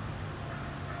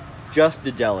 just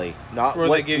the deli, not Where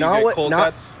what. they give you not good what. cold Not,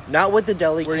 cuts? not what the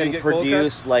deli Where you can get cold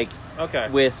produce, cuts? Okay.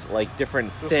 with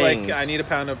different Just things. I need a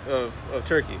pound of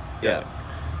turkey. Yeah.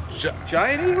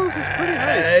 Giant Eagles is pretty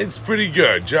nice. It's pretty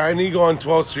good. Giant Eagle on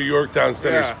 12th Street, Yorktown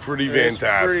Center is pretty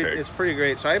fantastic. It's pretty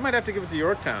great. So I might have to give it to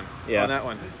Yorktown Yeah. on that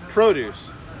one.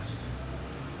 Produce.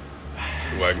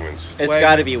 Wegmans. It's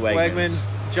got to be Wegmans.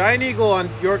 Wegmans. Giant Eagle on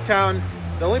Yorktown.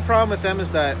 The only problem with them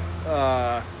is that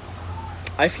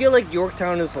I feel like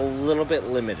Yorktown is a little bit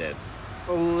limited.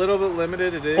 a little bit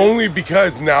limited. It is Only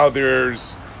because now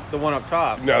there's the one up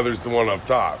top. the one up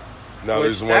top. Now Which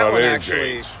there's the one that on one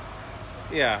interchange.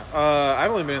 Yeah, I've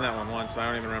only been in that one once. I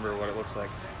don't even remember what it looks like.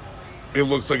 It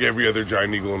looks like every other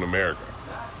Giant Eagle in America.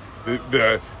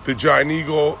 The Giant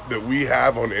Eagle that we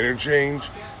have on interchange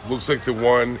looks like the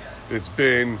one that's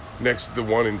been next to the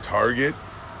one in Target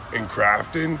in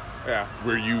Crafton, Yeah.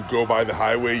 where you go by the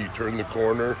highway, you turn the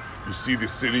corner, you see the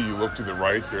city, you look to the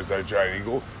right, there's that Giant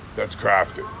Eagle. That's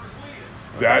Crafton.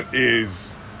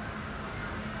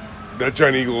 That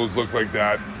Giant Eagle has looked like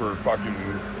that for fucking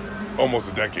almost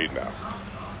a decade now.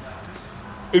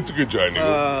 It's a good Giant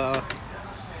Eagle.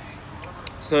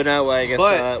 So now I guess.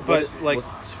 But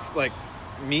like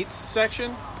meats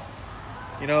section,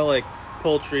 like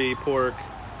poultry, pork,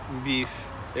 beef.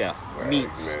 yeah,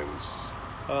 meats. Wegmans.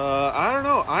 I don't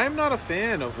know. I'm not a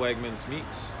fan of Wegmans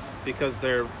meats because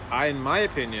in my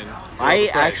opinion, they're I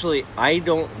overpriced. actually I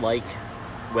don't like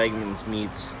Wegmans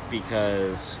meats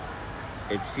because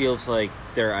it feels like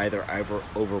they're either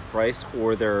overpriced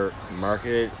or they're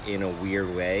marketed in a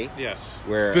weird way. Yes.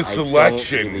 Where The I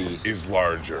selection don't really- is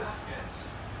larger.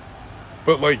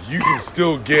 But like you can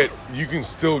still get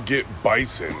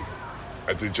bison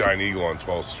at the Giant Eagle on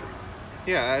 12th Street.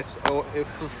 Yeah,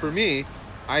 for me,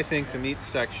 I think the meat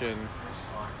section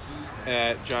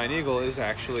at Giant Eagle is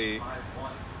actually,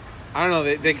 I don't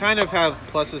know, they kind of have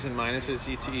pluses and minuses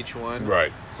to each one.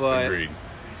 Right. But Agreed.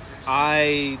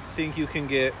 I think you can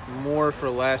get more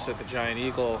for less at the Giant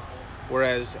Eagle,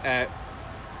 whereas at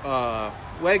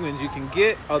Wegmans you can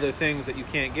get other things that you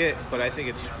can't get, but I think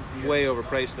it's way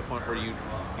overpriced to the point where you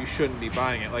shouldn't be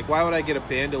buying it. Like, why would I get a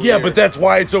bandolier? Yeah, but that's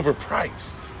why it's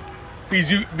overpriced. Because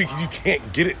you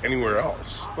can't get it anywhere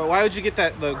else. But why would you get the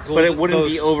golden, But it wouldn't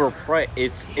be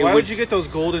overpriced. Why would you get those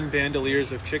golden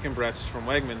bandoliers of chicken breasts from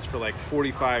Wegmans for like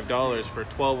 $45 for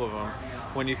 12 of them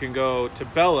when you can go to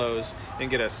Bellows and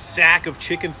get a sack of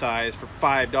chicken thighs for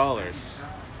 $5?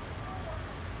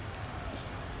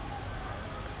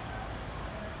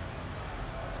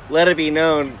 Let it be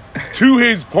known. To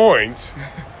his point,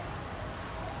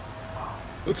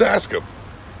 let's ask him.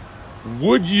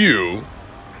 Would you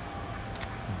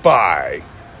buy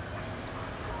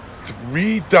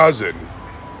 3 dozen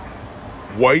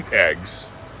white eggs,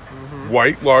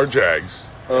 white large eggs,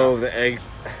 Oh, the eggs.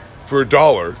 for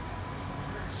 $1?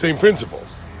 Same principle.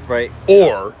 Right.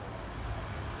 Or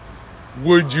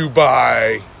would you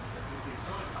buy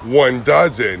 1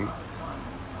 dozen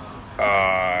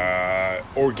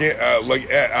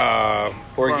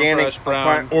Organic fresh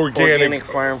brown. organic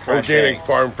farm fresh eggs.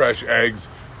 farm fresh eggs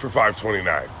for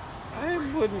 $5.29? I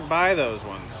wouldn't buy those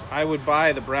ones. I would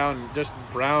buy the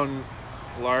brown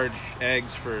large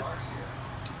eggs for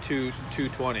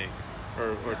 $2.20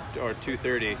 or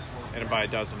 $2.30 and buy a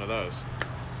dozen of those.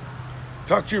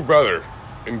 Talk to your brother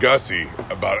and Gussie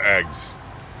about eggs.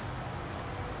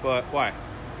 But why?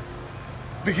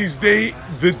 Because the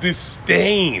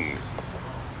disdain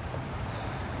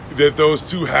that those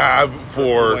two have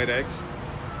for White eggs?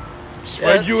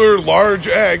 regular large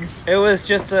eggs. It was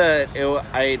just That's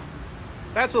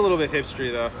a little bit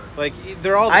hipstery though. Like,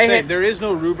 they're all the same. There is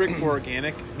no rubric for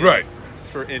organic Right.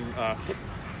 in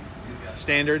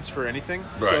standards for anything.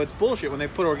 Right. So it's bullshit when they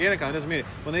put organic on. It doesn't mean it.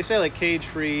 When they say like cage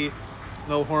free,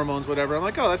 no hormones, whatever, I'm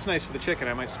like, oh, that's nice for the chicken.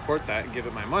 I might support that and give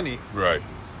it my money. Right.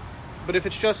 But if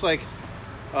it's just like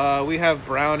we have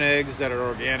brown eggs that are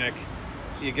organic,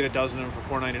 you get a dozen of them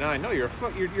for $4.99. No,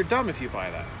 you're dumb if you buy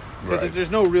that, because Right.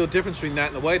 there's no real difference between that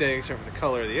and the white egg except for the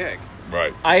color of the egg.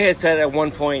 Right. I had said at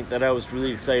one point that I was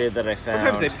really excited that I found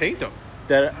Sometimes they paint them.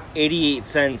 that 88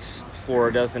 cents for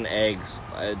a dozen eggs,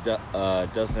 a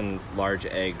dozen large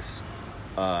eggs,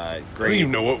 I don't grade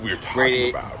even know what we were talking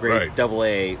grade about. grade Right.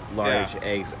 AA large Yeah.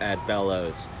 eggs at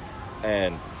Bellows,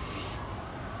 and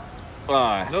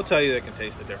They'll tell you they can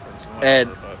taste the difference. And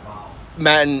whatever,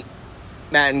 And- but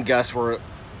Matt and Gus were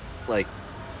like,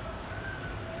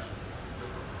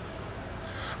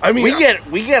 I mean,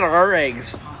 we get our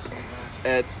eggs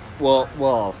at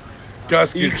well.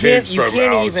 Gus you gets can't- his you from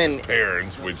can't Alex's even-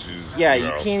 parents, which is Yeah, you you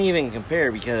know, can't even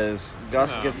compare because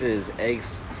Gus No. gets his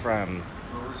eggs from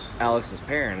Alex's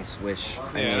parents, which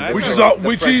I Yeah, mean, and I've the which is never- the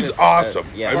which is freshness, awesome.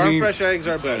 yeah, I farm mean, fresh eggs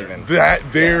are can't better. even-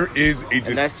 that there is a and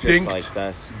that's just distinct like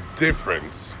that.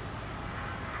 difference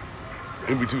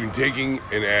in between taking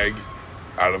an egg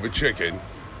out of a chicken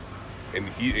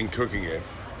and cooking it,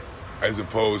 as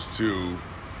opposed to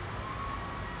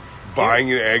buying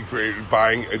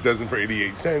buying a dozen for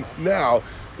 88 cents. Now,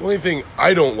 the only thing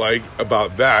I don't like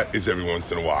about that is every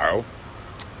once in a while,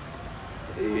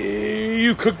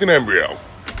 you cooked an embryo.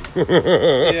 Yeah,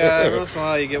 every once in a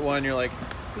while you get one, you're like,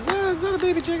 is that a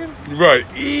baby chicken? Right.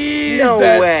 No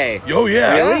way. Oh,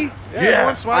 yeah. Really? every Yeah.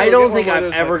 once in a while I you'll don't get one think where I've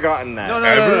there's ever like, gotten that.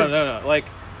 No. Like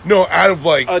No, out of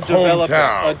like a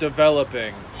hometown.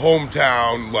 developing.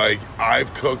 Hometown, like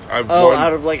I've Oh, won.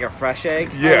 out of like a fresh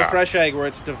egg? Yeah. A fresh egg where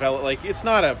it's developed, like it's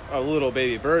not a little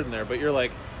baby bird in there, but you're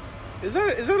like, is that a,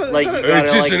 Like, is you that gotta,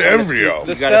 It's just like, an kinda embryo. Scoop,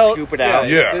 you The gotta cell- scoop it out.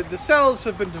 Yeah. The cells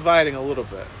have been dividing a little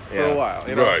bit for Yeah. a while,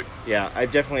 you know? Right. Yeah,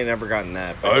 I've definitely never gotten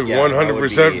that. but I've yeah, that would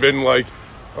 100% be- been like,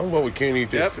 oh well, we can't eat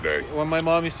this Yep. today. When my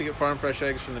mom used to get farm fresh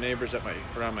eggs from the neighbors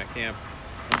around my camp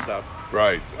and stuff.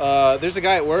 Right. There's a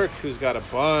guy at work who's got a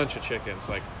bunch of chickens,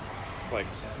 like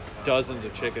dozens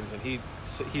of chickens, and he's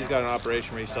got an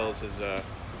operation where he sells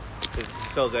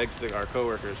sells eggs to our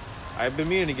coworkers. I've been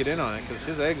meaning to get in on it because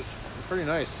his eggs are pretty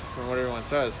nice from what everyone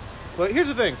says. But here's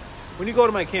the thing: when you go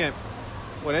to my camp,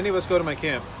 when any of us go to my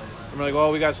camp, and we're like,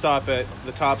 "Well, we got to stop at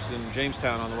the Tops in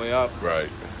Jamestown on the way up." Right.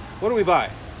 What do we buy?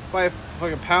 Buy a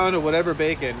fucking pound of whatever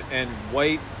bacon and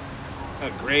white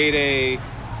grade A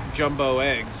jumbo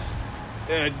eggs,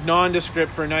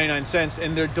 nondescript for 99 cents,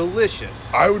 and they're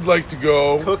delicious. I would like to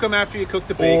go, Cook them after you cook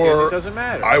the bacon. or It doesn't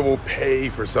matter. I will pay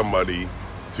for somebody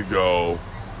to go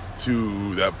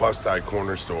to that Bust-Eye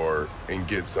corner store and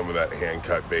get some of that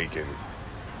hand-cut bacon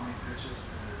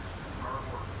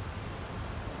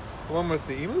The one with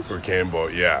the emus? for Campbell.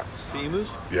 Yeah, The emus?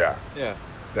 yeah. Yeah.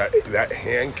 That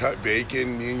hand-cut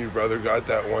bacon, me and your brother got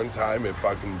that one time at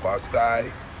fucking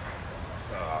Bust-Eye.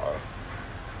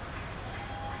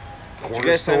 Did Corner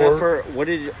you guys sign up store. for what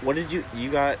did you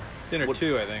got? Dinner What-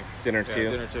 2, I think. Dinner Yeah,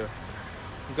 2? Dinner 2.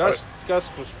 Gus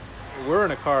was... We're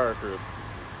in a car group.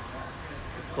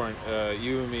 According,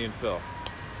 you, me, and Phil.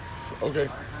 Okay.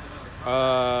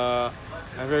 I'm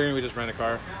figuring we just rent a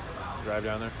car, drive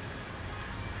down there.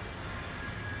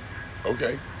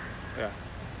 Okay.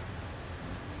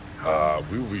 Yeah.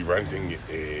 We will be renting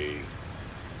a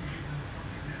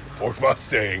Ford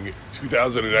Mustang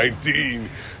 2019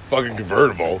 fucking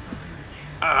convertible.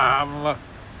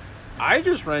 I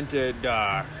just rented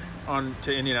on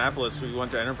to Indianapolis. We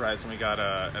went to Enterprise and we got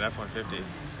an F-150.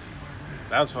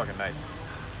 That was fucking nice.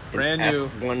 Brand new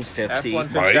F-150.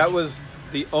 F-150. Mike? That was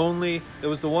the only. It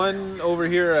was the one over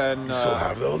here and You still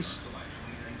have those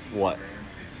What?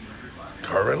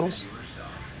 car rentals?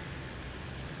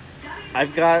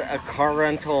 I've got a car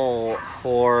rental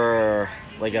for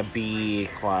like a B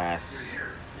class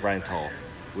rental,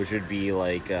 which would be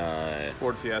like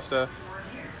Ford Fiesta.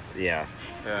 yeah.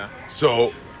 Yeah,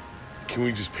 So, can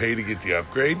we just pay to get the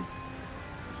upgrade?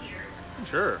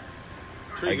 sure.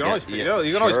 Sure, I you can always get- pay. yeah,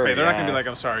 You can always sure, pay. They're not gonna be yeah. like,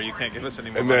 "I'm sorry, you can't give us any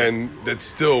more." And money." then that's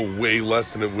still way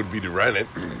less than it would be to rent it.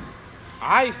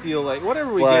 I feel like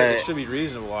whatever we But- get, it should be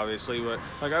reasonable, obviously. But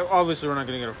like, obviously, we're not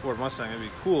going to get a Ford Mustang. It'd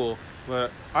be cool, but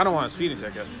I don't want a speeding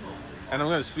ticket, and I'm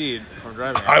going to speed if I'm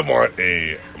driving. I want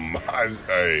a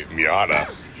Miata,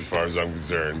 as far as I'm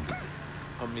concerned.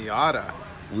 A Miata.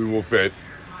 We will fit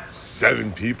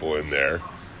 7 people in there.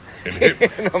 And hit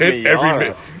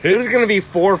Miata. There's gonna be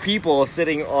 4 people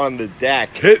sitting on the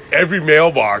deck. hit every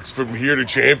mailbox from here to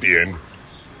Champion.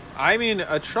 I mean,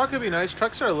 a truck would be nice.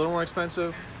 Trucks are a little more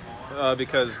expensive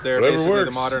because they're Whatever basically the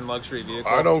works. modern luxury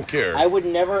vehicle. I don't care. I would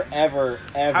never, ever,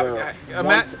 ever.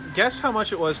 Guess how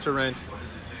much it was to rent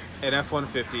an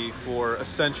F-150 for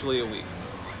essentially a week?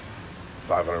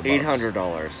 $500.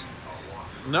 $800.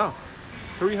 No,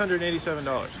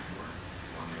 $387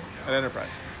 at Enterprise.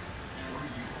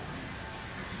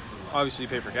 Obviously, you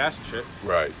pay for gas and shit.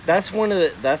 Right. That's one of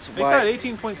the. That's They got why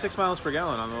 18.6 miles per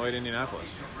gallon on the way to Indianapolis.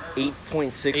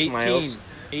 8.6 miles.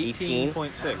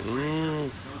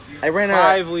 18.6. I ran a.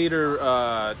 5-liter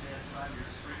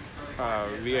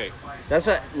V8. That's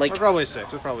a like. Or probably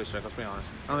 6. It's probably 6. Let's be honest.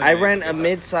 don't think I they ran did a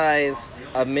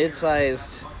that.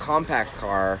 mid-sized compact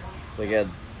car, like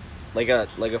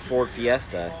a Ford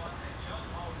Fiesta,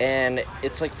 and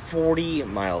it's like 40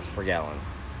 miles per gallon.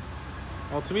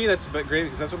 Well, to me, that's a bit great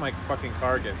because that's what my fucking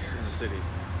car gets in the city.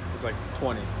 It's like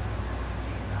 20.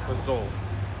 But it's old.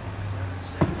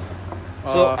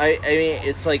 So I mean,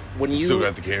 it's like when You still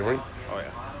got the Camry? Oh yeah.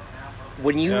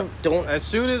 when you Yeah. don't As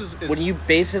soon as it's, when you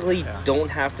basically Yeah. don't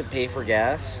have to pay for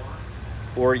gas,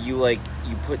 or you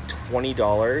put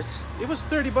 $20. it was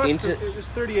 $30. into- It was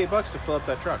 $38 to fill up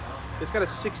that truck. It's got a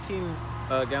 16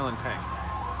 gallon tank.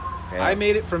 Yeah. I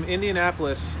made it from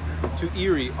Indianapolis to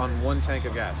Erie on 1 tank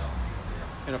of gas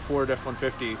in a Ford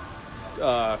F-150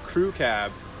 crew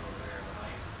cab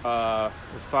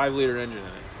with 5-liter engine in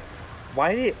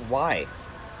it. Why?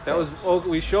 That was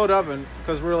we showed up and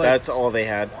because we're like That's all they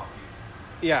had.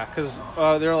 yeah because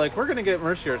they're like we're gonna get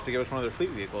Merciers to give us one of their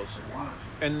fleet vehicles,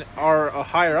 and our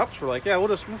higher ups were like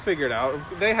we'll figure it out.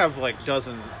 They have like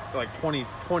 20,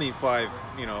 25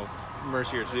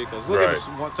 Merciers vehicles. Look at Right. us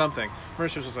want something.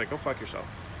 Merciers was like go fuck yourself.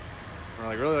 We're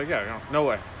like really no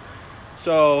way.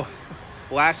 So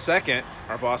last second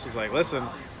our boss was like listen,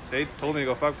 they told me to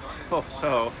go fuck myself,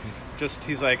 so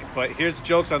he's like, but here's the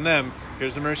jokes on them.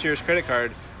 Here's the Mercier's credit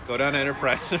card. Go down to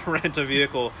Enterprise and rent a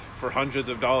vehicle for hundreds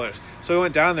of dollars. So we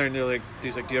went down there and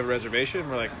he's like, do you have a reservation?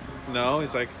 We're like, no.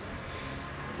 He's like,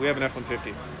 we have an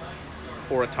F-150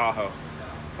 or a Tahoe,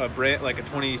 a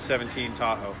 2017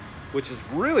 Tahoe, which is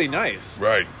really nice.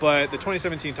 Right. But the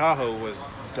 2017 Tahoe was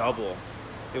double.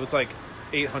 It was like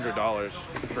 $800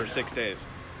 for 6 days.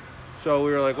 So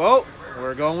we were like, well,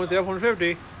 we're going with the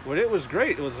F-150. But it was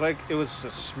great. It was a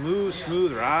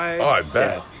smooth ride. Oh, I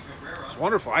bet. It's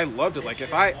wonderful. I loved it. Like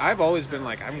I've always been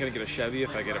like, I'm gonna get a Chevy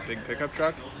if I get a big pickup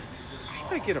truck. I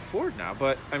might get a Ford now,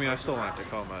 but I mean, I still want a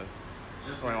Tacoma.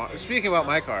 Speaking about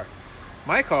my car,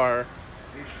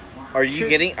 Are you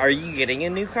getting a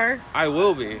new car? I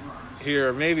will be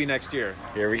here maybe next year.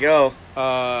 Here we go.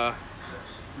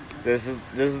 This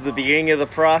is the beginning of the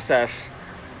process.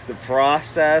 The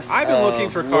process. I've been looking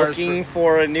of for cars looking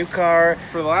for a new car.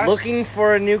 for the last. Looking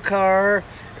for a new car,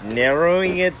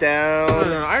 narrowing it down.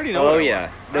 No, I already know. Oh what I yeah,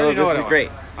 want. I no, already know this what is I great.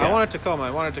 want. I wanted Tacoma.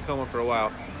 I wanted Tacoma for a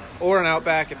while, or an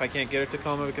Outback if I can't get a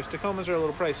Tacoma, because Tacomas are a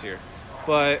little pricier.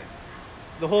 But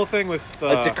the whole thing with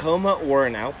A Tacoma or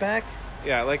an Outback?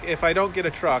 yeah, like if I don't get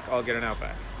a truck, I'll get an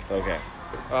Outback. Okay.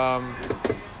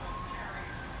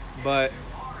 But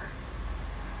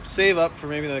save up for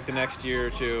maybe like the next year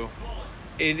or two.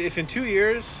 If in 2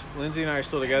 years Lindsay and I are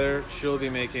still together, she'll be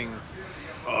making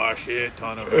a shit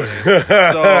ton of money.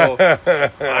 So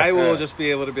I will just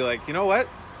be able to be like, you know what?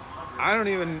 I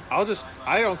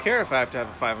don't care if I have to have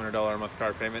a $500 a month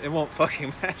car payment. It won't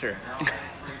fucking matter.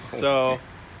 So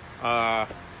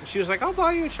she was like, I'll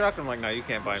buy you a truck. I'm like, no, you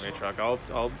can't buy me a truck.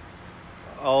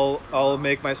 I'll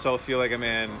make myself feel like a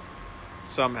man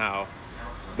somehow.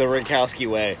 The Rakowski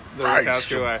way. The I Rakowski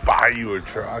should way. buy you a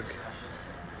truck.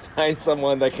 Find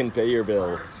someone that can pay your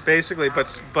bills. Basically, but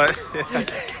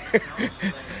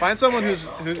find someone who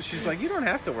she's like, you don't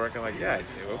have to work. I'm like, yeah, I do.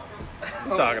 What are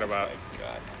you talking about?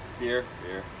 God. Beer.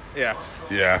 Yeah,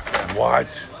 Yeah.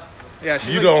 What? yeah. She's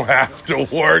You like, don't have to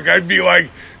work. I'd be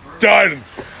like, done.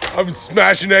 I'm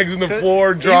smashing eggs on the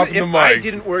floor, dropping even the if mic. I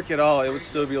didn't work at all, it would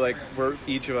still be like we're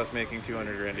each of us making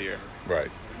 $200,000 a year.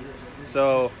 Right.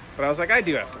 So, but I was like, I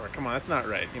do have to work. Come on, that's not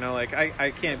right. You know, like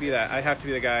I can't be that. I have to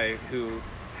be the guy who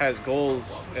has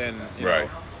goals and Right.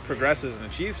 progresses and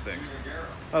achieves things.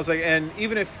 I was like, and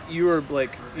even if you were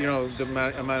like, the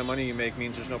amount of money you make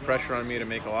means there's no pressure on me to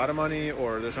make a lot of money,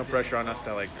 or there's no pressure on us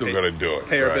to like Still gotta do it.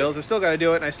 pay our right. bills. I still got to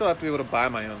do it, and I still have to be able to buy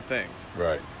my own things.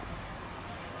 Right.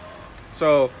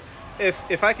 So,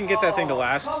 if I can get that thing to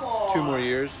last 2 more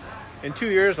years, in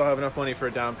 2 years I'll have enough money for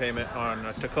a down payment on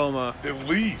a Tacoma, At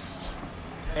least.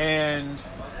 and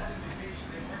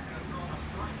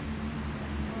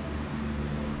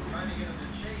Trying to get him to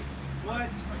chase. what?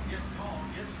 A gift call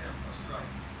gives him a strike.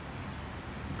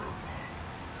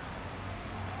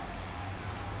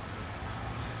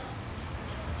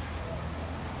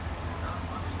 Not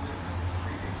much different than the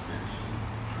previous pitch.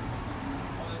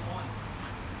 1-1.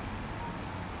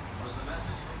 Was the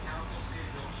message from counsel see if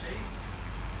he'll chase?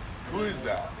 Who is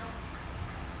that?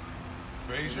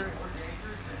 Frazier? More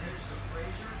dangerous to hitch to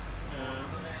Frazier?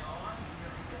 The man on?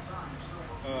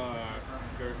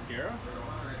 Guerra? The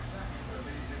runner at second. The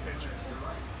basic pitch to the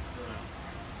right. So,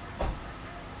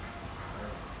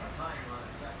 a tying run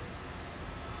at second.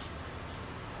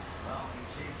 Well, he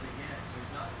chased again, so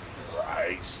he's not just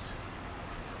Christ.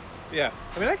 Yeah,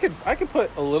 I mean, I could put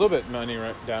a little bit money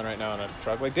down right now on a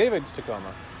truck, like David's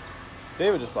Tacoma.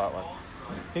 David just bought one.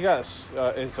 He got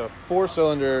it's a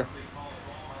 4-cylinder.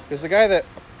 It's the guy that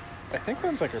I think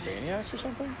runs like Urbaniacs or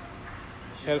something.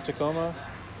 He had a Tacoma.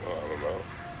 Oh, I don't know.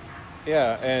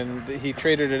 Yeah, and he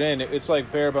traded it in. It's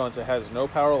like bare bones. It has no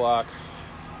power locks,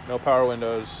 no power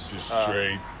windows. Just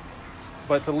straight.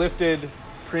 But it's a lifted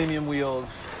premium wheels.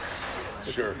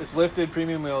 Sure. It's lifted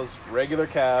premium wheels, regular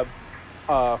cab,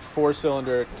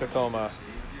 4-cylinder Tacoma.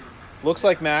 Looks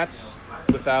like Matt's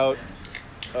without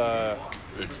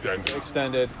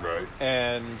extended. Right.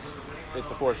 And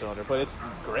it's a 4-cylinder, but it's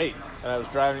great. And I was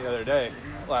driving the other day,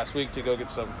 last week, to go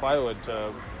get some plywood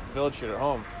to village shoot at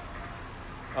home.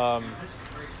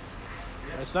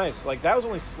 It's nice. Like, that was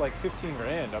only like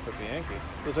 $15,000 up at the Yankee.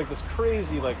 It was like this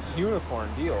crazy like unicorn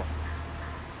deal.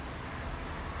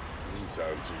 Doesn't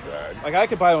sound too bad. Like, I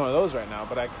could buy one of those right now,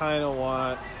 but I kind of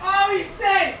want Oh, he's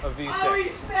safe! a V6. Oh,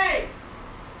 he's safe!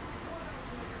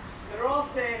 They're all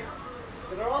safe.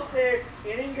 They're all safe.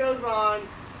 Inning goes on.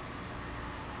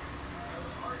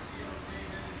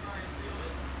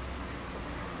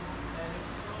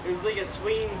 It was like a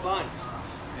swinging bunt.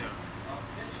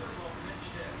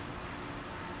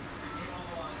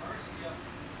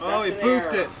 Oh, he That's an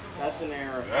boofed error. it. That's an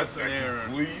error. That's a an error.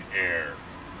 complete error.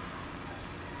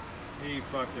 He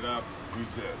fucked it up.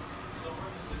 Who's this?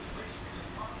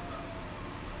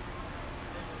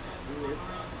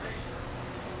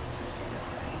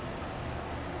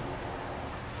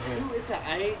 Who is that?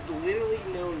 I literally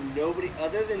know nobody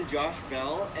other than Josh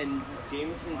Bell and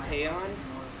Jameson Teon.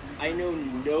 I know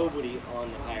nobody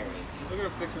on the Pirates. Look at her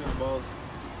fixing his balls.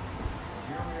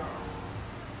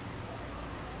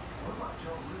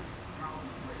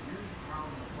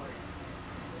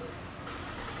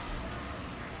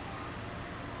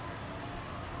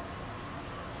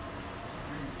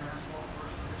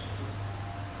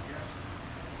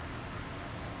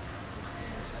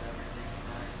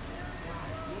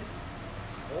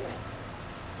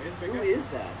 Who is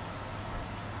that?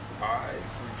 I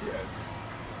forget.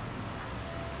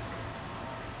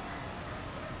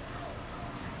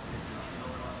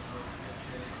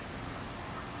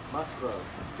 Musgrove.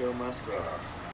 Joe Musgrove.